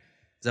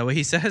that what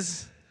he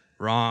says?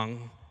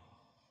 Wrong.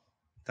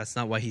 That's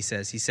not what he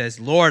says. He says,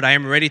 Lord, I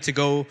am ready to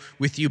go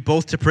with you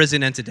both to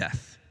prison and to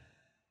death.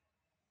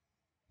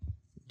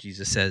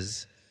 Jesus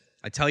says,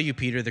 I tell you,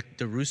 Peter,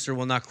 the rooster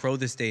will not crow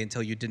this day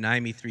until you deny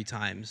me 3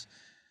 times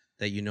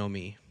that you know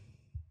me.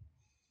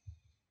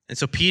 And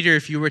so Peter,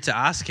 if you were to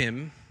ask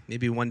him,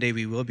 maybe one day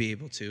we will be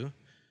able to,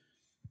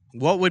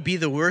 what would be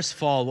the worst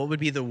fall? What would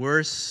be the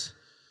worst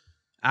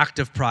act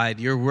of pride,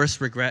 your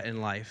worst regret in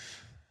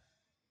life?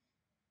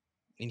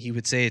 And he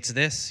would say it's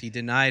this. He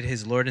denied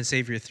his Lord and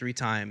Savior 3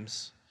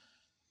 times.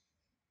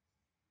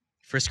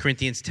 1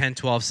 Corinthians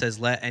 10:12 says,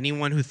 let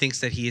anyone who thinks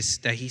that he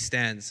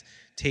stands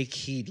take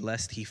heed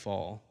lest he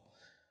fall.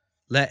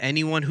 Let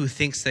anyone who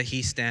thinks that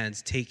he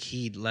stands take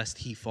heed lest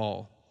he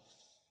fall.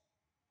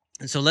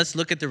 And so let's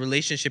look at the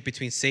relationship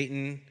between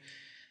Satan,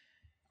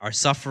 our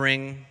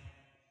suffering,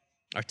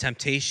 our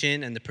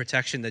temptation, and the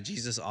protection that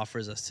Jesus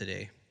offers us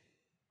today.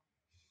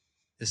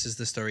 This is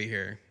the story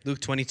here. Luke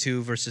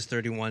 22, verses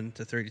 31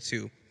 to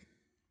 32.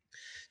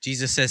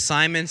 Jesus says,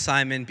 Simon,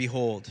 Simon,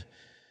 behold,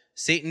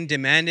 Satan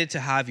demanded to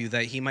have you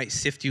that he might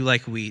sift you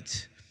like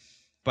wheat.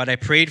 But I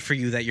prayed for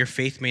you that your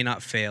faith may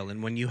not fail.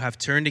 And when you have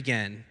turned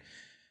again,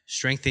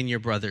 strengthen your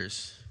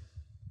brothers.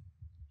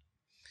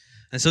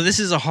 And so this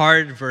is a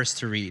hard verse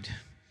to read,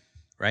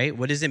 right?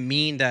 What does it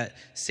mean that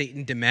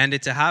Satan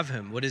demanded to have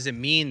him? What does it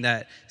mean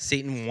that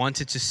Satan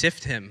wanted to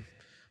sift him?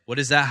 What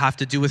does that have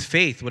to do with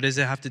faith? What does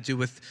it have to do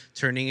with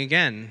turning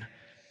again?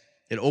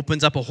 It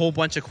opens up a whole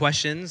bunch of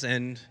questions,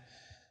 and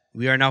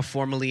we are now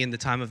formally in the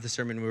time of the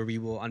sermon where we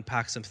will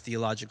unpack some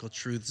theological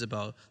truths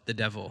about the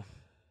devil.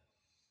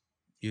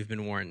 You've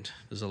been warned.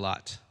 There's a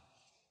lot.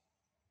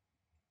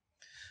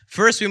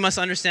 First, we must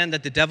understand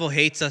that the devil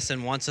hates us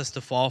and wants us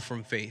to fall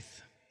from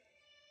faith.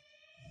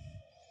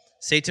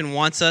 Satan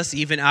wants us,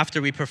 even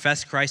after we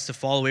profess Christ, to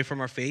fall away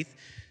from our faith.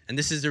 And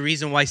this is the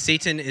reason why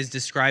Satan is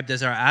described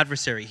as our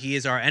adversary. He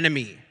is our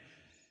enemy.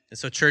 And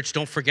so, church,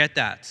 don't forget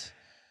that.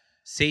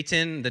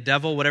 Satan, the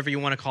devil, whatever you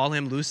want to call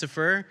him,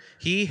 Lucifer,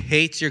 he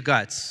hates your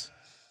guts.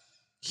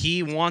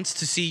 He wants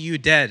to see you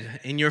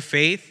dead in your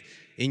faith,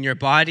 in your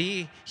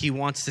body. He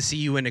wants to see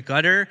you in a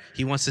gutter.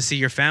 He wants to see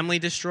your family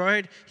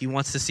destroyed. He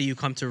wants to see you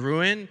come to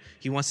ruin.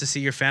 He wants to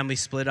see your family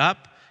split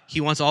up.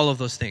 He wants all of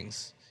those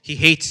things. He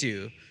hates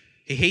you.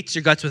 He hates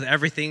your guts with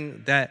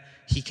everything that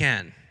he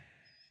can,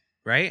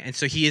 right? And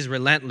so he is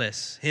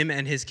relentless. Him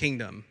and his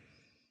kingdom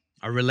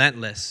are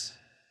relentless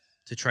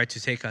to try to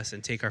take us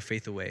and take our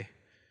faith away.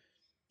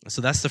 So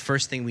that's the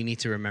first thing we need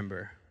to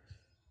remember.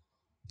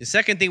 The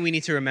second thing we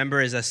need to remember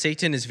is that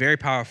Satan is very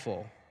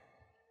powerful.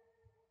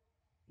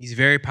 He's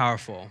very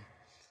powerful.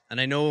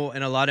 And I know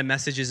in a lot of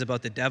messages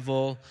about the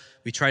devil,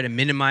 we try to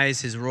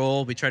minimize his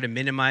role. We try to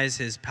minimize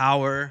his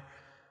power.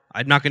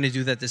 I'm not going to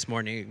do that this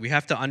morning. We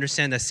have to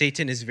understand that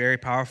Satan is very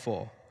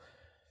powerful.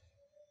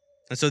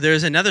 And so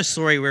there's another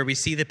story where we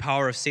see the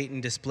power of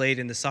Satan displayed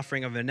in the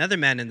suffering of another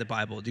man in the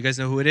Bible. Do you guys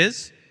know who it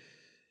is?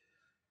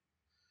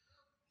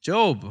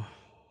 Job.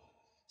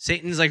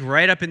 Satan's like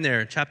right up in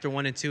there, chapter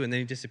 1 and 2, and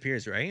then he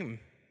disappears, right?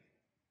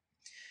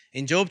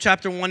 In Job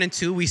chapter 1 and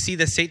 2, we see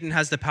that Satan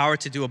has the power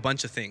to do a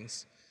bunch of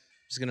things.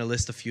 I'm just going to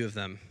list a few of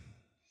them.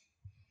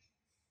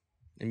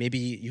 And maybe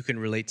you can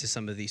relate to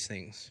some of these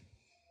things.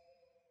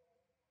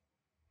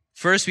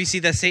 First, we see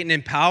that Satan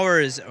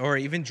empowers or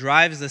even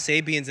drives the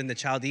Sabians and the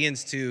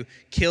Chaldeans to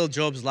kill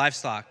Job's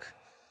livestock,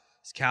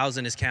 his cows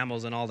and his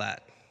camels and all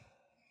that.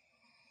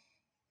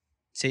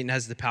 Satan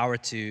has the power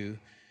to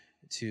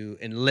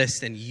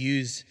enlist and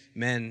use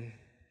men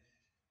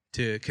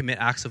to commit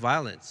acts of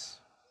violence.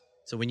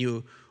 So when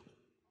you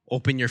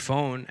open your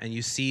phone and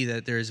you see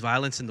that there is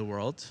violence in the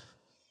world,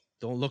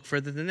 don't look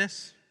further than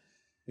this.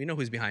 We know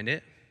who's behind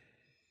it.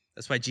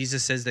 That's why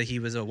Jesus says that he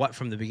was a what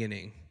from the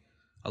beginning?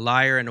 A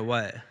liar and a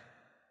what?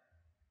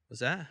 What's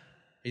that?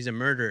 He's a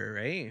murderer,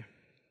 right?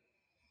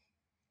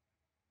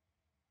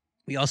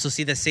 We also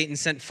see that Satan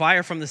sent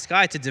fire from the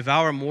sky to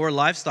devour more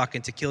livestock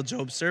and to kill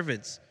Job's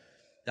servants.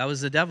 That was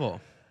the devil.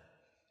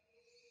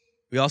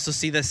 We also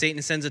see that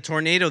Satan sends a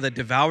tornado that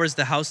devours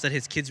the house that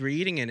his kids were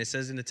eating in. It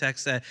says in the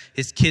text that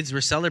his kids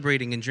were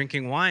celebrating and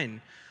drinking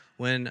wine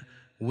when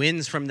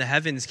winds from the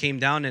heavens came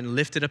down and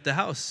lifted up the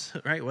house,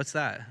 right? What's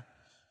that?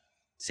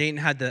 Satan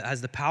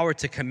has the power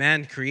to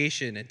command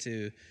creation and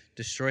to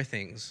destroy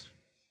things.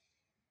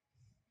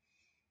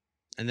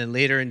 And then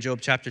later in Job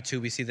chapter 2,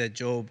 we see that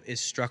Job is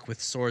struck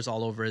with sores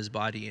all over his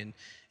body and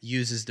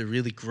uses the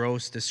really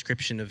gross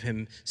description of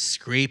him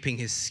scraping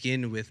his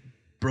skin with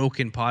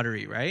broken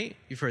pottery, right?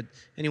 You've heard,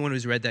 anyone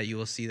who's read that, you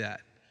will see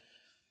that.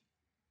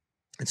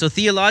 And so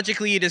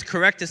theologically, it is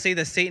correct to say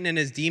that Satan and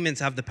his demons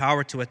have the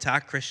power to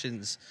attack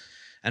Christians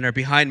and are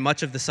behind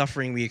much of the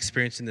suffering we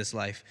experience in this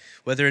life.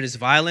 Whether it is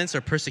violence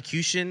or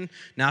persecution,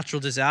 natural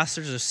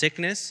disasters or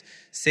sickness,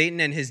 Satan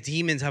and his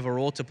demons have a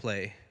role to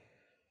play.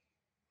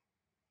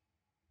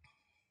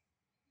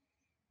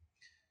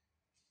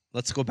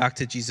 Let's go back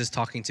to Jesus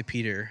talking to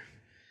Peter.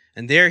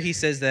 And there he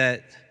says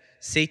that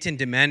Satan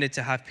demanded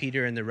to have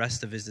Peter and the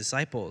rest of his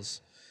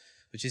disciples,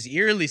 which is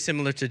eerily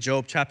similar to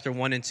Job chapter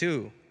 1 and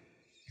 2.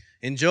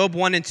 In Job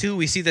 1 and 2,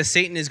 we see that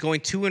Satan is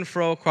going to and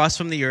fro across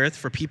from the earth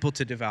for people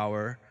to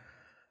devour.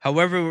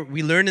 However,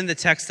 we learn in the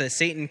text that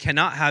Satan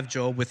cannot have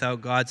Job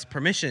without God's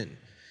permission.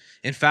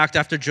 In fact,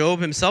 after God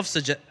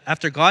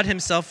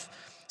himself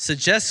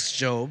suggests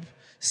Job,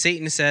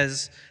 Satan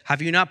says,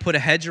 "Have you not put a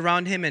hedge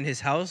around him and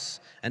his house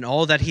and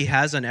all that he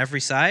has on every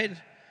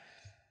side?"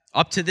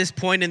 Up to this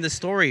point in the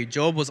story,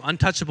 Job was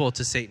untouchable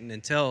to Satan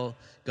until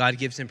God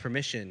gives him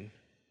permission.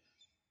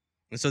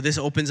 And so this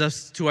opens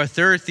us to our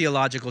third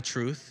theological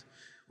truth,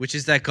 which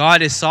is that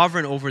God is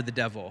sovereign over the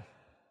devil.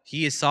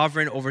 He is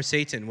sovereign over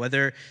Satan,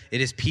 whether it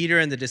is Peter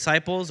and the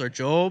disciples or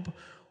Job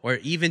or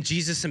even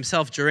Jesus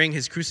himself during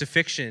his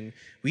crucifixion.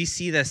 We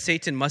see that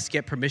Satan must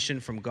get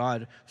permission from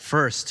God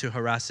first to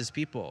harass his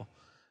people.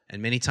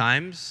 And many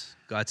times,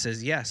 God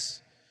says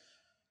yes.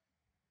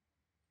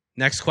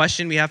 Next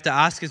question we have to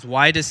ask is,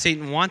 why does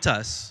Satan want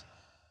us?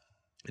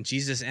 And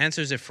Jesus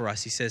answers it for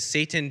us. He says,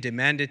 Satan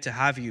demanded to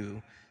have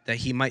you that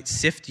he might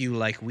sift you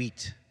like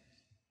wheat.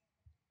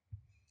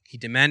 He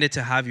demanded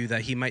to have you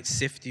that he might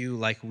sift you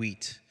like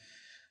wheat.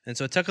 And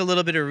so it took a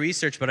little bit of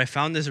research, but I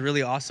found this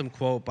really awesome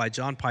quote by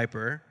John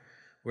Piper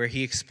where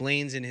he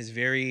explains in his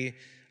very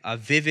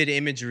vivid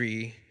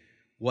imagery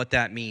what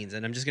that means.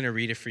 And I'm just going to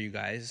read it for you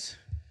guys.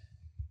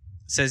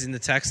 It says in the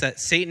text that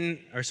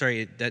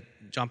that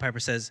John Piper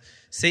says,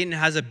 Satan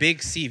has a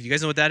big sieve. You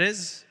guys know what that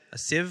is? A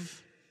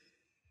sieve?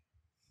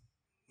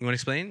 You want to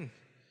explain?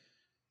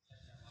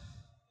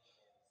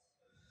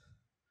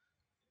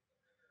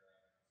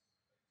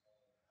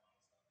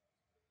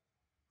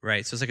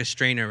 Right, so it's like a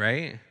strainer,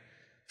 right?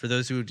 For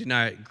those who do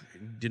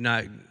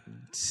not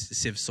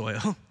sieve soil,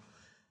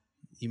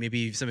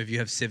 some of you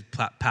have sieved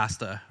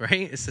pasta,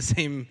 right? It's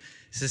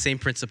the same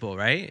principle,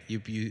 right?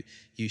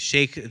 You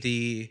shake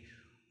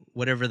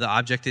whatever the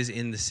object is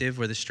in the sieve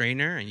or the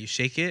strainer, and you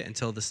shake it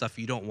until the stuff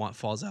you don't want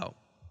falls out,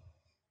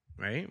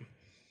 right?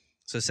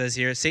 So it says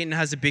here, Satan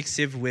has a big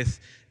sieve with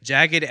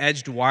jagged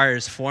edged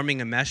wires forming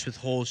a mesh with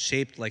holes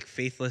shaped like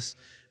faithless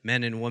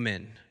men and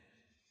women.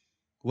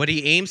 What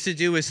he aims to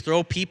do is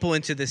throw people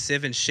into the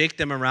sieve and shake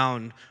them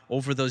around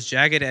over those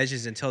jagged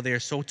edges until they are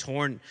so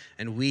torn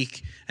and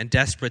weak and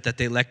desperate that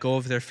they let go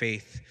of their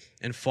faith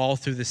and fall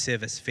through the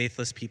sieve as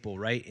faithless people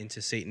right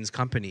into Satan's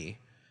company.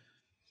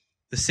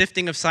 The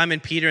sifting of Simon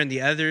Peter and the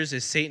others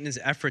is Satan's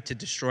effort to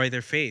destroy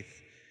their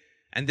faith.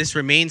 And this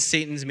remains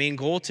Satan's main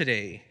goal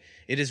today.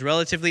 It is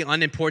relatively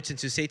unimportant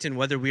to Satan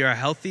whether we are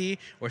healthy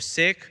or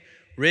sick,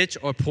 rich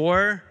or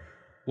poor.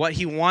 What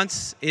he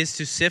wants is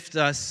to sift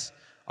us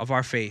of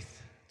our faith.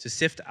 To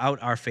sift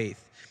out our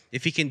faith.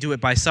 If he can do it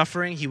by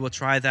suffering, he will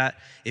try that.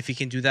 If he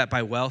can do that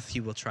by wealth, he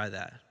will try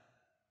that.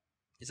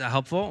 Is that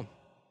helpful?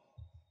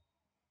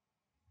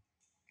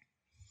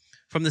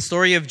 From the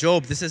story of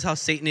Job, this is how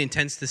Satan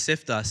intends to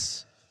sift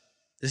us.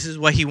 This is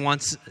what he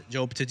wants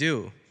Job to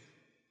do.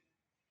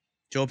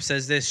 Job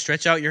says this,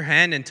 stretch out your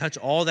hand and touch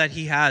all that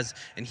he has,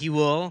 and he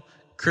will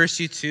curse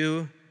you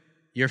to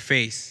your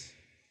face.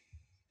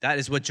 That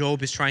is what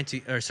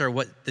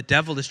what the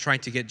devil is trying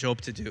to get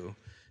Job to do.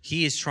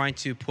 He is trying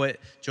to put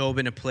Job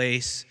in a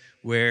place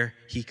where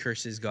he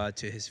curses God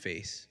to his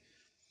face.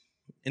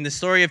 In the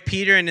story of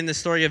Peter and in the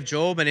story of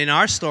Job and in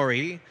our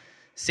story,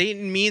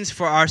 Satan means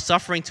for our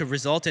suffering to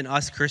result in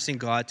us cursing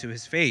God to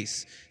his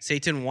face.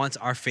 Satan wants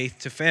our faith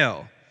to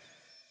fail.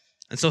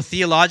 And so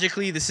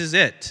theologically, this is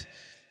it.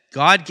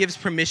 God gives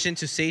permission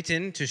to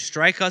Satan to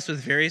strike us with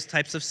various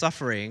types of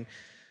suffering.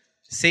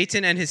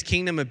 Satan and his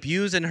kingdom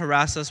abuse and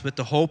harass us with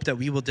the hope that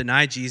we will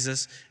deny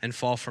Jesus and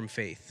fall from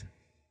faith.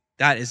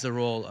 That is the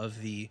role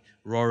of the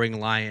roaring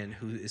lion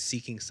who is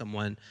seeking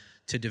someone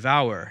to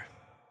devour.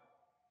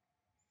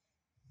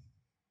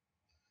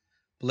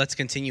 But let's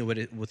continue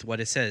with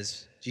what it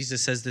says.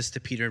 Jesus says this to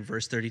Peter in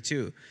verse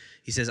 32.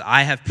 He says,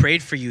 I have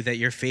prayed for you that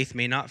your faith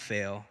may not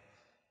fail.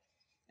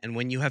 And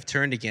when you have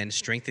turned again,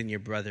 strengthen your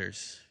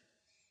brothers.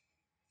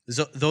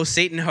 Though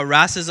Satan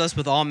harasses us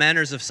with all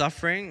manners of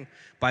suffering,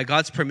 by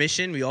God's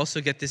permission, we also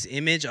get this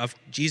image of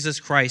Jesus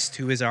Christ,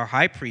 who is our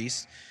high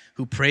priest,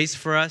 who prays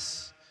for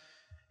us,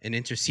 and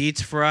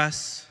intercedes for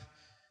us,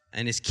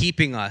 and is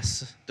keeping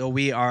us. Though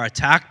we are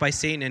attacked by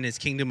Satan and his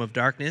kingdom of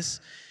darkness,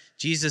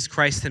 Jesus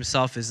Christ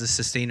himself is the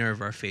sustainer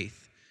of our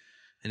faith.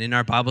 And in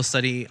our Bible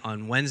study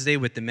on Wednesday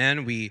with the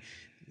men, we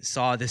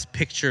saw this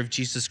picture of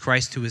Jesus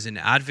Christ, who is an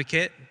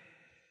advocate,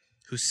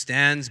 who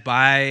stands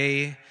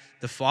by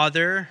the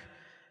Father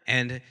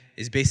and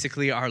is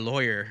basically our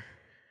lawyer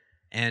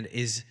and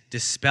is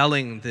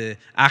dispelling the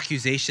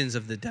accusations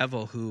of the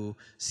devil who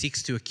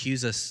seeks to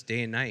accuse us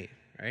day and night,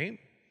 right?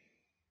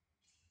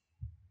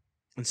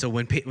 And so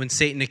when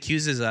Satan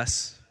accuses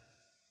us,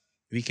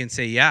 we can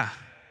say, yeah,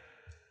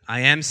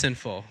 I am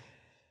sinful.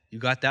 You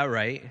got that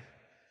right.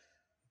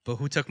 But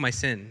who took my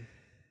sin?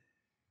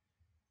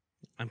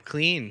 I'm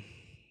clean.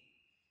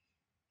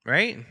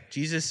 Right?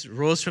 Jesus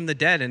rose from the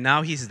dead, and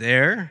now he's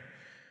there,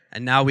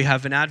 and now we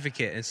have an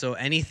advocate. And so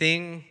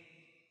anything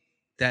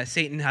that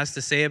Satan has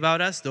to say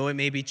about us, though it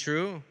may be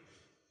true,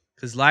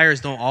 because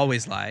liars don't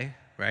always lie,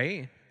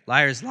 right?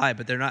 Liars lie,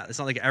 but it's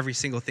not like every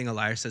single thing a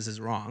liar says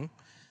is wrong.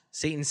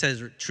 Satan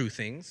says true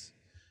things.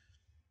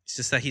 It's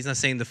just that he's not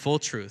saying the full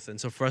truth. And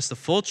so for us, the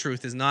full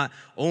truth is not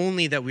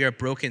only that we are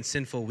broken,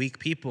 sinful, weak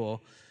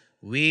people.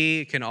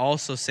 We can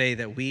also say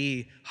that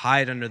we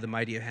hide under the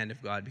mighty hand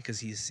of God because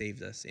he has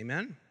saved us.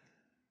 Amen?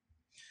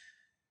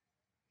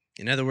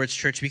 In other words,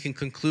 church, we can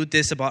conclude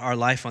this about our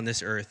life on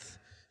this earth.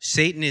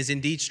 Satan is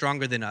indeed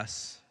stronger than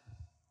us.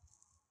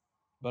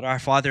 But our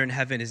Father in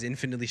heaven is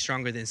infinitely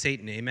stronger than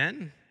Satan.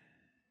 Amen?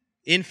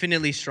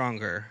 Infinitely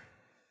stronger.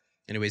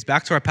 Anyways,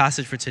 back to our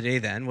passage for today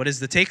then. What is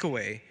the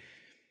takeaway?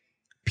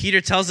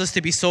 Peter tells us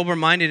to be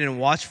sober-minded and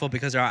watchful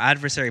because our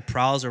adversary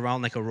prowls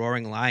around like a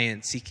roaring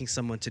lion, seeking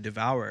someone to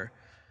devour.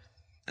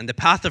 And the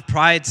path of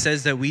pride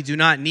says that we do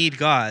not need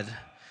God,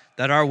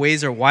 that our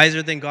ways are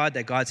wiser than God,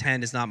 that God's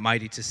hand is not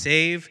mighty to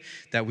save,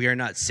 that we are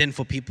not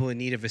sinful people in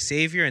need of a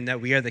Savior, and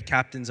that we are the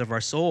captains of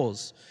our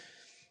souls.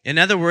 In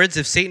other words,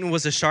 if Satan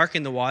was a shark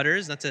in the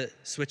waters, not to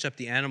switch up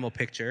the animal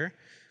picture,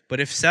 but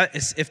if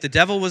the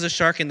devil was a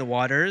shark in the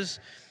waters,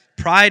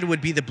 pride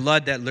would be the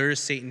blood that lures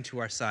Satan to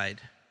our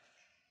side.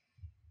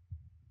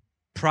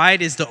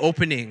 Pride is the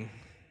opening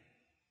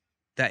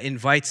that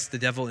invites the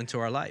devil into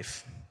our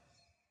life.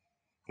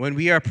 When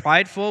we are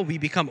prideful, we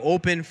become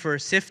open for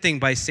sifting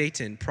by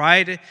Satan.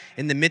 Pride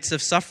in the midst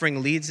of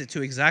suffering leads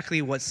to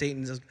exactly what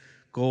Satan's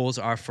goals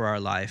are for our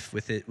life,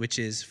 which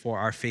is for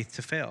our faith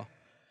to fail.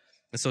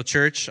 And so,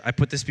 church, I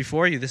put this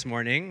before you this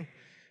morning.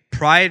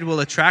 Pride will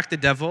attract the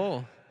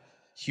devil.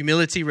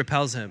 Humility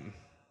repels him.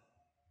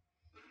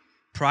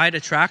 Pride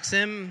attracts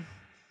him.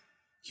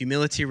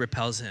 Humility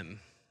repels him.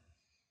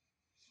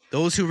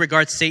 Those who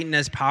regard Satan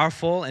as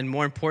powerful, and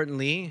more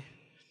importantly,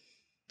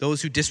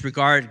 those who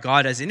disregard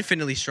God as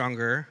infinitely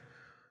stronger,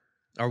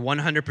 are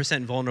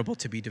 100% vulnerable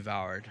to be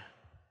devoured.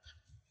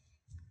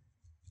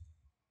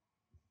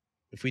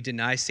 If we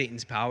deny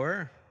Satan's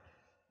power,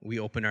 we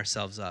open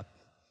ourselves up.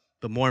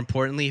 But more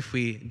importantly, if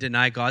we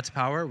deny God's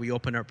power, we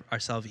open up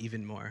ourselves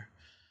even more.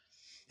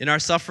 In our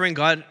suffering,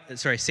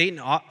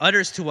 Satan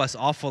utters to us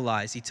awful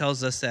lies. He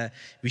tells us that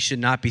we should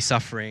not be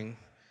suffering.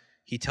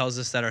 He tells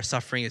us that our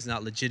suffering is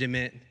not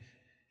legitimate.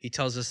 He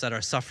tells us that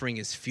our suffering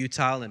is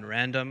futile and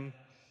random.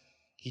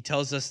 He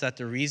tells us that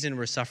the reason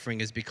we're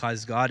suffering is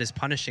because God is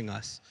punishing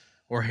us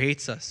or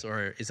hates us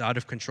or is out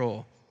of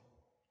control.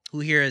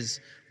 Who here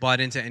has bought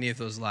into any of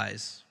those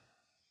lies?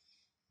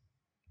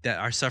 That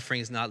our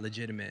suffering is not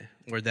legitimate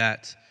or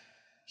that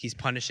he's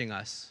punishing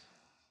us,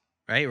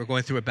 right? We're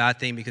going through a bad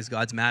thing because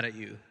God's mad at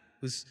you.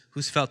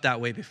 Who's felt that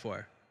way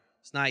before?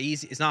 It's not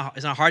easy. It's not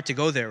hard to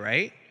go there,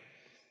 right?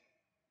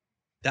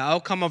 The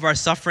outcome of our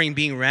suffering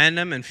being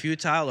random and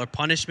futile or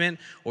punishment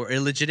or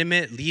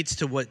illegitimate leads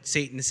to what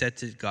Satan said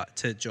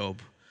to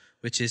Job,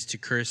 which is to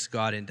curse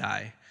God and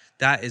die.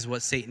 That is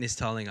what Satan is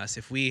telling us.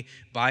 If we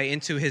buy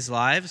into his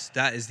lies,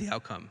 that is the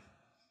outcome.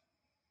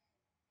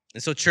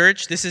 And so,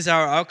 church, this is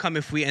our outcome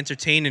if we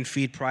entertain and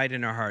feed pride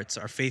in our hearts.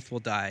 Our faith will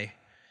die.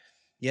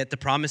 Yet the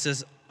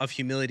promises of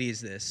humility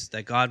is this,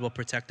 that God will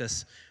protect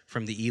us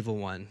from the evil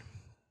one.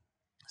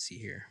 Let's see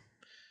here.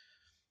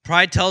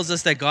 Pride tells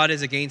us that God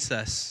is against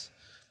us.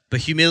 But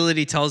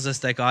humility tells us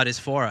that God is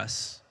for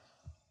us.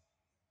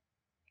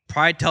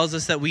 Pride tells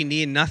us that we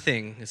need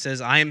nothing. It says,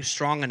 I am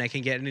strong and I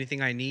can get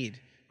anything I need,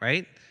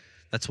 right?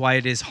 That's why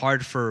it is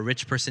hard for a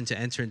rich person to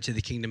enter into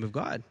the kingdom of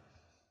God.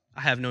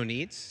 I have no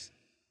needs.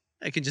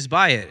 I can just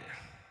buy it.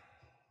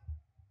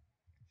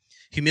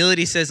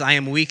 Humility says, I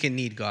am weak and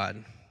need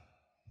God.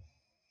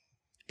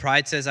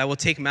 Pride says, I will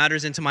take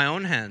matters into my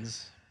own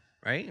hands,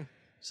 right?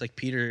 It's like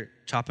Peter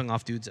chopping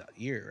off dude's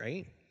ear,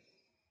 right?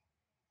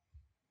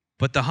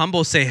 But the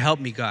humble say, help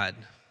me, God.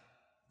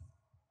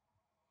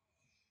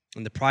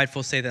 And the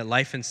prideful say that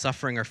life and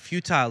suffering are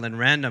futile and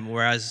random,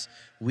 whereas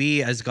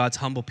we, as God's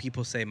humble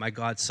people, say, my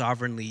God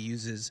sovereignly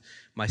uses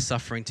my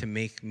suffering to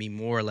make me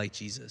more like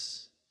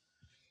Jesus.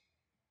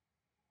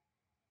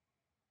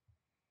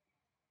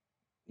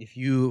 If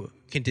you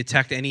can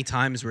detect any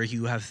times where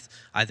you have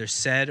either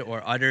said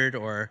or uttered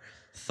or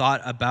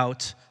thought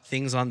about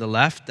things on the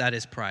left, that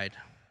is pride.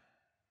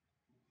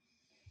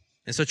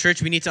 And so,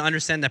 church, we need to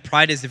understand that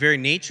pride is the very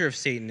nature of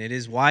Satan. It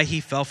is why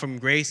he fell from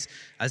grace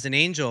as an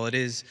angel. It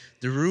is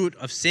the root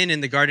of sin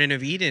in the Garden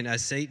of Eden,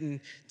 as Satan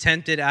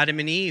tempted Adam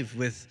and Eve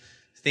with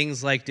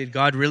things like, did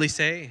God really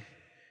say?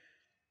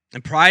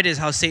 And pride is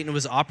how Satan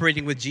was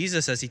operating with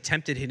Jesus as he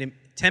tempted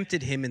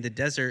him in the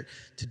desert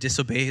to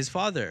disobey his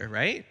Father,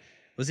 right?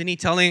 Wasn't he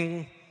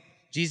telling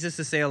Jesus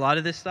to say a lot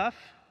of this stuff?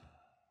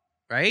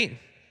 Right?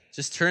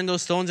 Just turn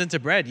those stones into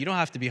bread. You don't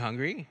have to be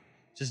hungry.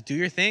 Just do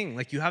your thing.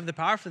 Like, you have the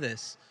power for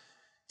this.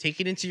 Take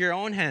it into your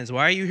own hands.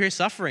 Why are you here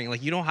suffering?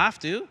 Like, you don't have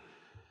to.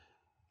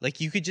 Like,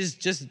 you could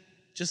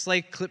just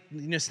like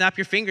snap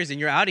your fingers and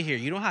you're out of here.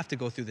 You don't have to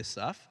go through this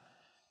stuff.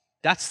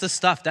 That's the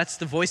stuff. That's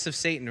the voice of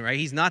Satan, right?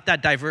 He's not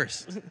that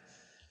diverse.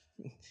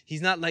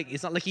 It's not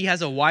like he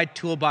has a wide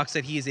toolbox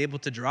that he is able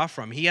to draw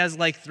from. He has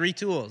like 3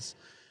 tools,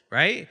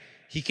 right?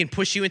 He can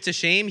push you into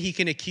shame, he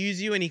can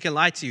accuse you, and he can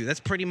lie to you.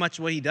 That's pretty much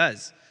what he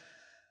does.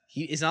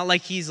 It's not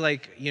like he's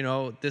like,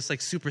 this like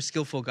super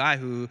skillful guy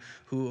who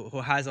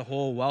has a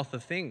whole wealth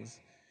of things.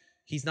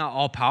 He's not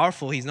all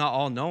powerful. He's not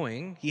all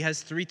knowing. He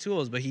has 3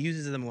 tools, but he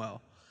uses them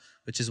well,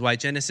 which is why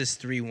Genesis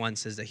 3:1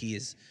 says that he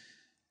is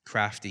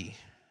crafty.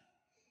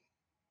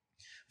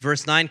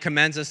 Verse 9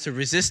 commands us to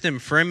resist him,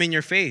 firm in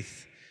your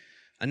faith.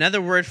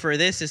 Another word for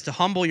this is to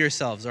humble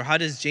yourselves, or how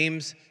does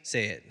James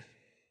say it?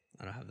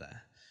 I don't have that.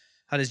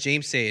 How does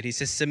James say it? He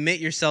says, submit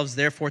yourselves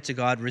therefore to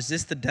God,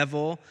 resist the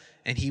devil,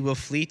 and he will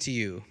flee to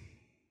you.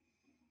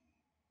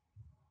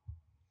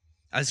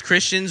 As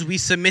Christians, we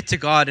submit to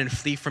God and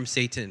flee from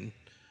Satan.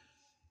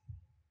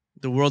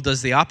 The world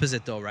does the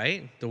opposite though,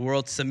 right? The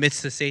world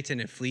submits to Satan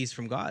and flees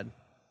from God.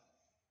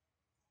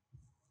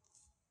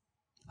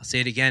 I'll say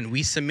it again.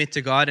 We submit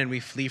to God and we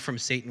flee from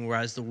Satan,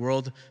 whereas the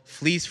world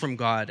flees from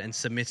God and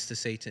submits to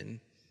Satan.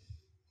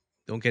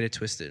 Don't get it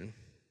twisted.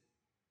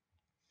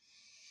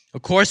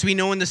 Of course, we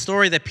know in the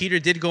story that Peter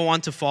did go on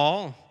to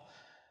fall.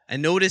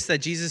 And notice that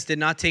Jesus did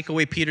not take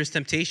away Peter's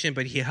temptation,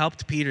 but he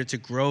helped Peter to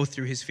grow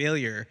through his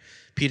failure.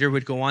 Peter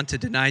would go on to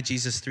deny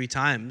Jesus 3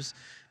 times.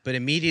 But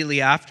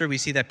immediately after, we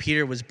see that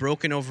Peter was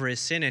broken over his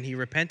sin and he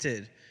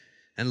repented.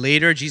 And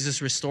later,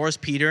 Jesus restores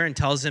Peter and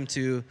tells him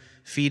to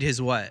feed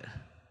his what?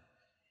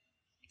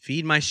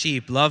 Feed my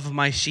sheep, love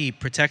my sheep,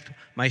 protect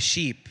my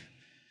sheep.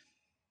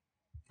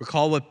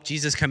 Recall what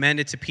Jesus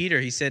commanded to Peter.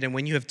 He said, and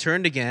when you have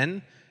turned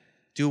again,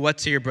 do what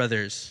to your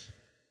brothers?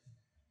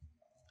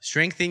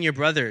 Strengthen your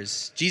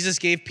brothers. Jesus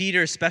gave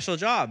Peter a special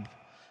job.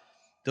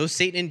 Though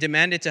Satan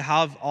demanded to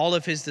have all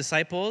of his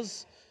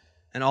disciples,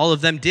 and all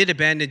of them did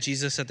abandon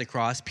Jesus at the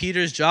cross,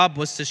 Peter's job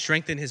was to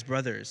strengthen his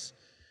brothers.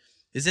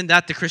 Isn't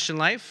that the Christian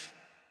life?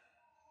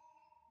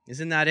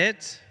 Isn't that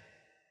it?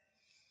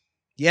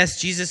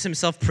 Yes, Jesus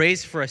himself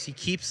prays for us. He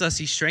keeps us.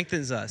 He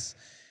strengthens us.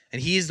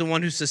 And he is the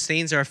one who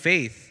sustains our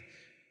faith.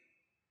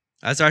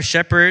 As our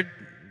shepherd,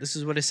 this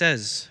is what it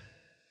says.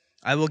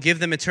 I will give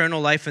them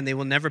eternal life and they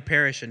will never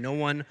perish and no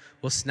one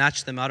will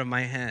snatch them out of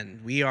my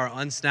hand. We are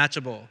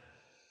unsnatchable,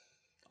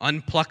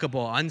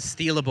 unpluckable,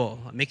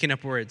 unstealable. I'm making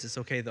up words. It's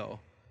okay though.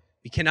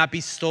 We cannot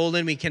be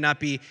stolen. We cannot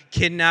be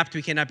kidnapped.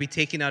 We cannot be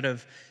taken out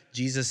of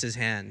Jesus'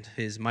 hand,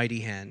 his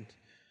mighty hand.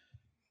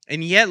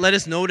 And yet, let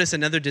us notice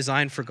another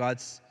design for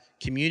God's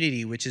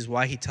community, which is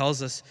why he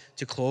tells us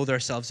to clothe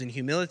ourselves in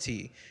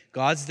humility.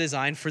 God's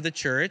design for the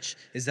church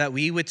is that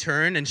we would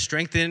turn and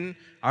strengthen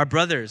our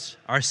brothers,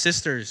 our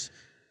sisters.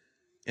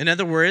 In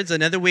other words,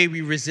 another way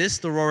we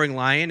resist the roaring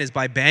lion is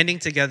by banding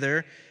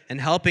together and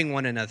helping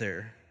one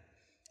another.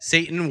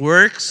 Satan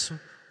works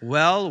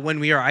well when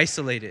we are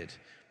isolated.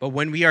 But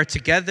when we are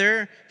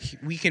together,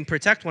 we can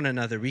protect one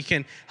another. We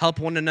can help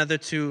one another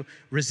to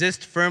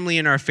resist firmly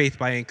in our faith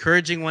by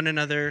encouraging one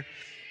another,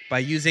 by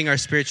using our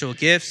spiritual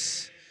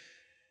gifts,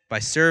 by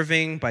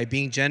serving, by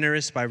being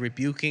generous, by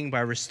rebuking, by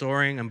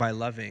restoring, and by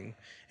loving.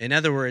 In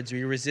other words,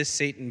 we resist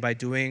Satan by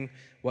doing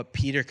what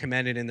Peter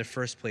commanded in the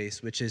first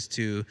place, which is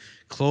to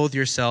clothe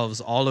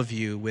yourselves, all of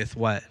you, with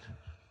what?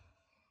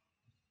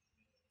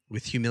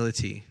 With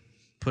humility.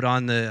 Put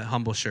on the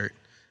humble shirt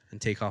and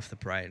take off the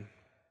pride.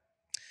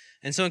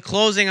 And so in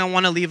closing, I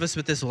want to leave us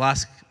with this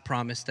last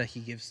promise that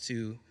he gives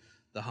to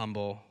the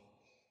humble.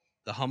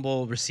 The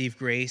humble receive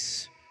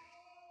grace,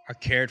 are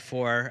cared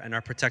for, and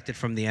are protected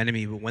from the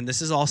enemy. But when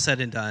this is all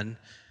said and done,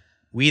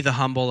 we, the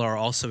humble, are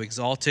also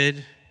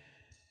exalted,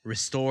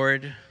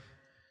 restored,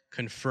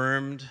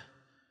 confirmed,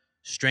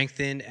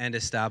 strengthened, and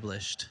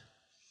established.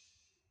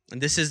 And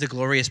this is the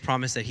glorious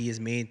promise that he has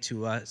made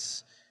to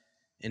us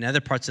in other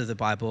parts of the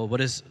Bible.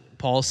 What does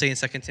Paul say in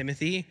 2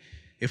 Timothy?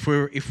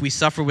 If we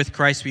suffer with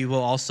Christ, we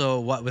will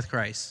also what with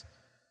Christ?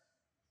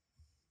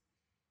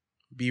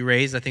 Be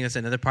raised. I think that's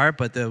another part,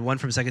 but the one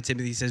from 2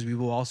 Timothy says we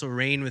will also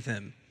reign with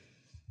him.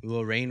 We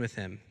will reign with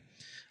him.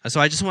 So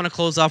I just want to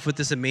close off with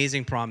this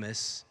amazing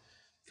promise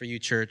for you,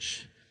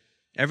 church.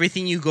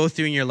 Everything you go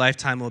through in your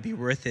lifetime will be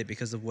worth it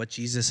because of what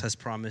Jesus has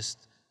promised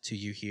to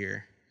you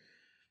here.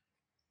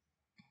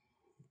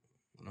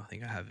 I don't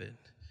think I have it.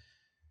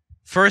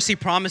 First, he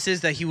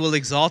promises that he will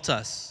exalt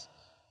us.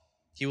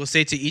 He will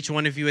say to each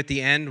one of you at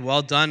the end,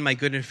 well done, my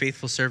good and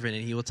faithful servant.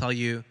 And he will tell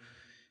you,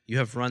 you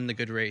have run the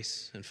good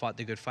race and fought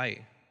the good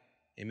fight.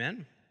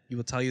 Amen? He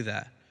will tell you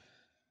that.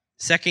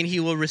 Second, he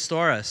will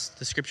restore us.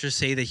 The scriptures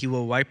say that he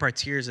will wipe our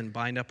tears and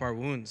bind up our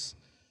wounds.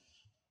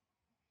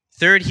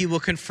 Third, he will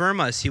confirm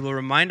us. He will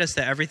remind us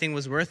that everything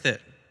was worth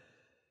it.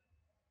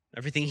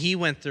 Everything he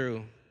went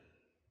through,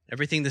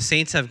 everything the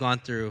saints have gone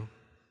through,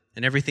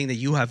 and everything that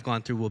you have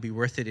gone through will be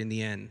worth it in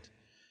the end.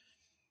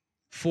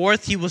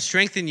 Fourth, he will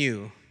strengthen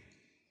you.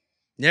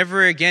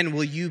 Never again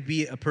will you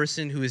be a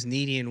person who is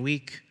needy and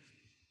weak.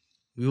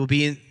 We will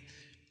be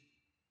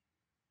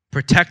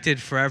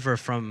protected forever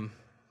from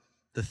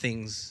the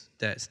things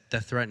that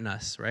threaten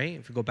us, right?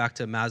 If we go back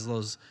to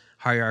Maslow's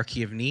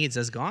hierarchy of needs,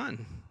 that's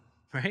gone,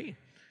 right?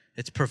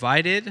 It's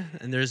provided,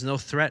 and there's no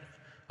threat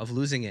of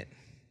losing it.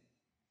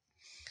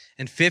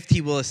 And fifth,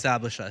 he will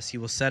establish us. He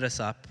will set us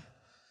up.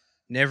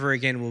 Never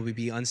again will we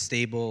be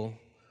unstable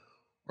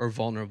or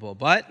vulnerable.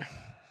 But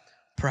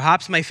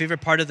perhaps my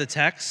favorite part of the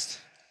text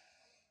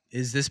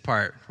is this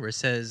part where it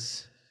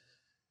says,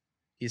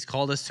 he's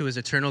called us to his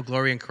eternal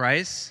glory in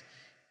Christ,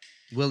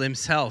 will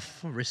himself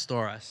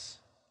restore us,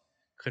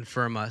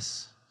 confirm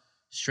us,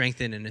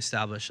 strengthen and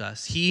establish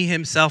us. He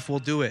himself will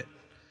do it.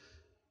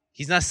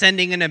 He's not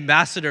sending an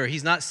ambassador.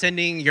 He's not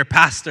sending your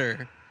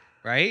pastor,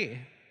 right?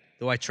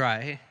 Though I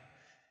try.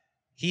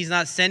 He's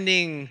not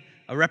sending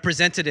a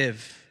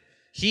representative.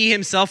 He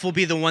himself will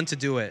be the one to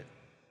do it.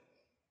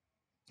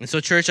 And so,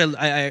 church,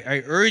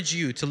 I urge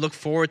you to look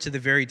forward to the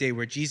very day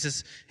where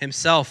Jesus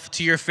himself,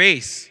 to your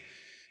face,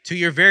 to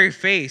your very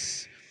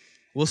face,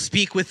 will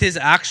speak with his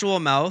actual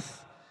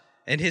mouth,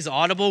 and his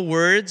audible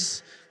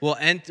words will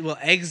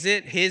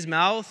exit his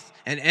mouth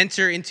and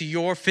enter into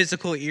your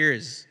physical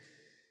ears.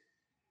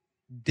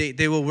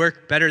 They will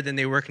work better than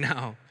they work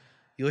now.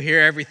 You'll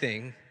hear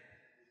everything.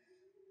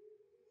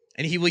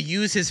 And he will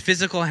use his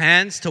physical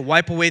hands to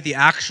wipe away the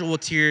actual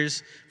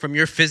tears from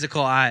your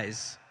physical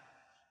eyes.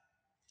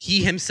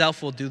 He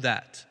himself will do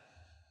that.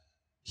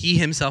 He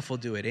himself will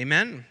do it.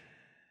 Amen?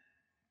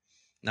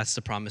 That's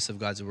the promise of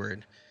God's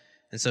word.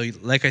 And so,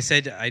 like I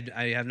said,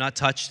 I have not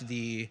touched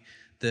the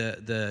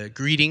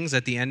greetings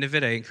at the end of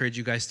it. I encourage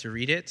you guys to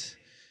read it.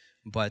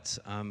 But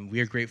we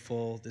are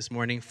grateful this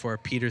morning for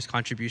Peter's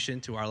contribution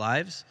to our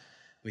lives.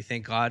 We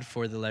thank God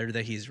for the letter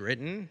that he's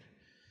written.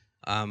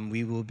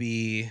 We will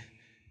be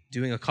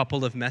doing a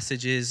couple of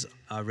messages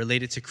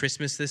related to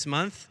Christmas this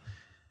month.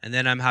 And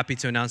then I'm happy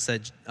to announce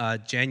that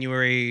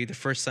the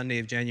first Sunday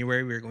of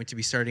January, we're going to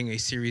be starting a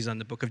series on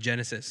the book of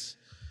Genesis.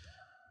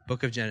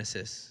 Book of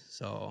Genesis.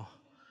 So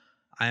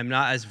I am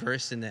not as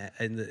versed in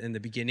the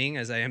beginning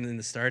as I am in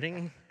the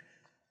starting.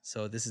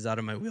 So this is out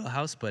of my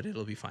wheelhouse, but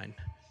it'll be fine.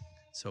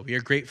 So we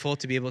are grateful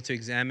to be able to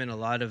examine a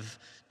lot of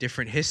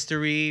different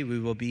history. We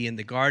will be in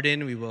the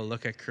garden. We will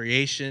look at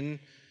creation.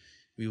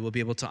 We will be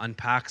able to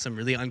unpack some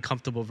really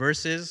uncomfortable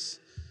verses.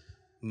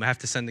 We might have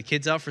to send the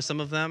kids out for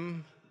some of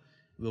them.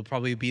 We'll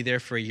probably be there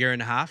for a year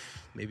and a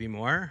half, maybe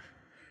more.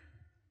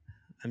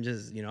 I'm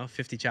just,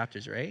 50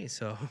 chapters, right?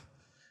 So,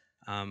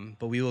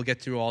 but we will get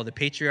through all the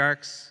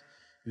patriarchs.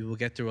 We will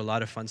get through a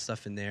lot of fun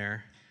stuff in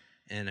there,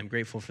 and I'm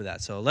grateful for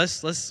that. So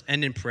let's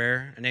end in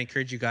prayer, and I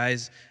encourage you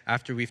guys,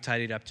 after we've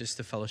tidied up, just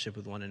to fellowship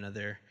with one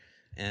another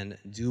and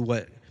do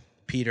what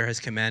Peter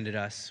has commanded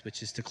us,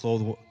 which is to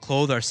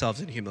clothe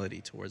ourselves in humility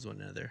towards one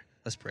another.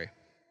 Let's pray.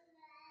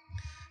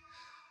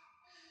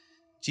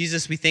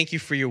 Jesus, we thank you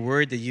for your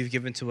word that you've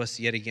given to us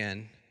yet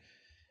again.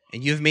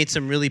 And you've made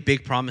some really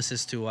big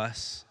promises to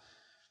us.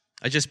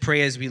 I just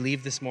pray as we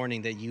leave this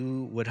morning that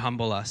you would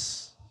humble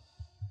us.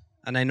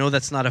 And I know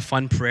that's not a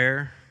fun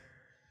prayer.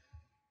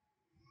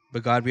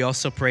 But God, we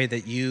also pray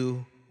that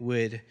you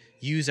would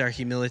use our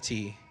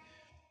humility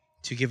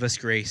to give us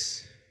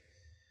grace.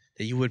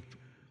 That you would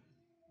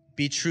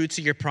be true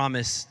to your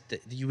promise,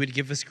 that you would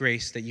give us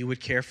grace, that you would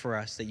care for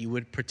us, that you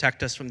would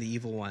protect us from the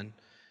evil one.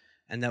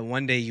 And that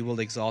one day you will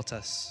exalt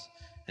us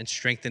and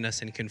strengthen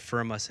us and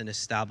confirm us and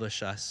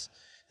establish us,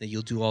 that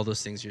you'll do all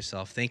those things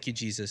yourself. Thank you,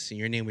 Jesus. In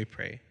your name we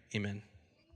pray. Amen.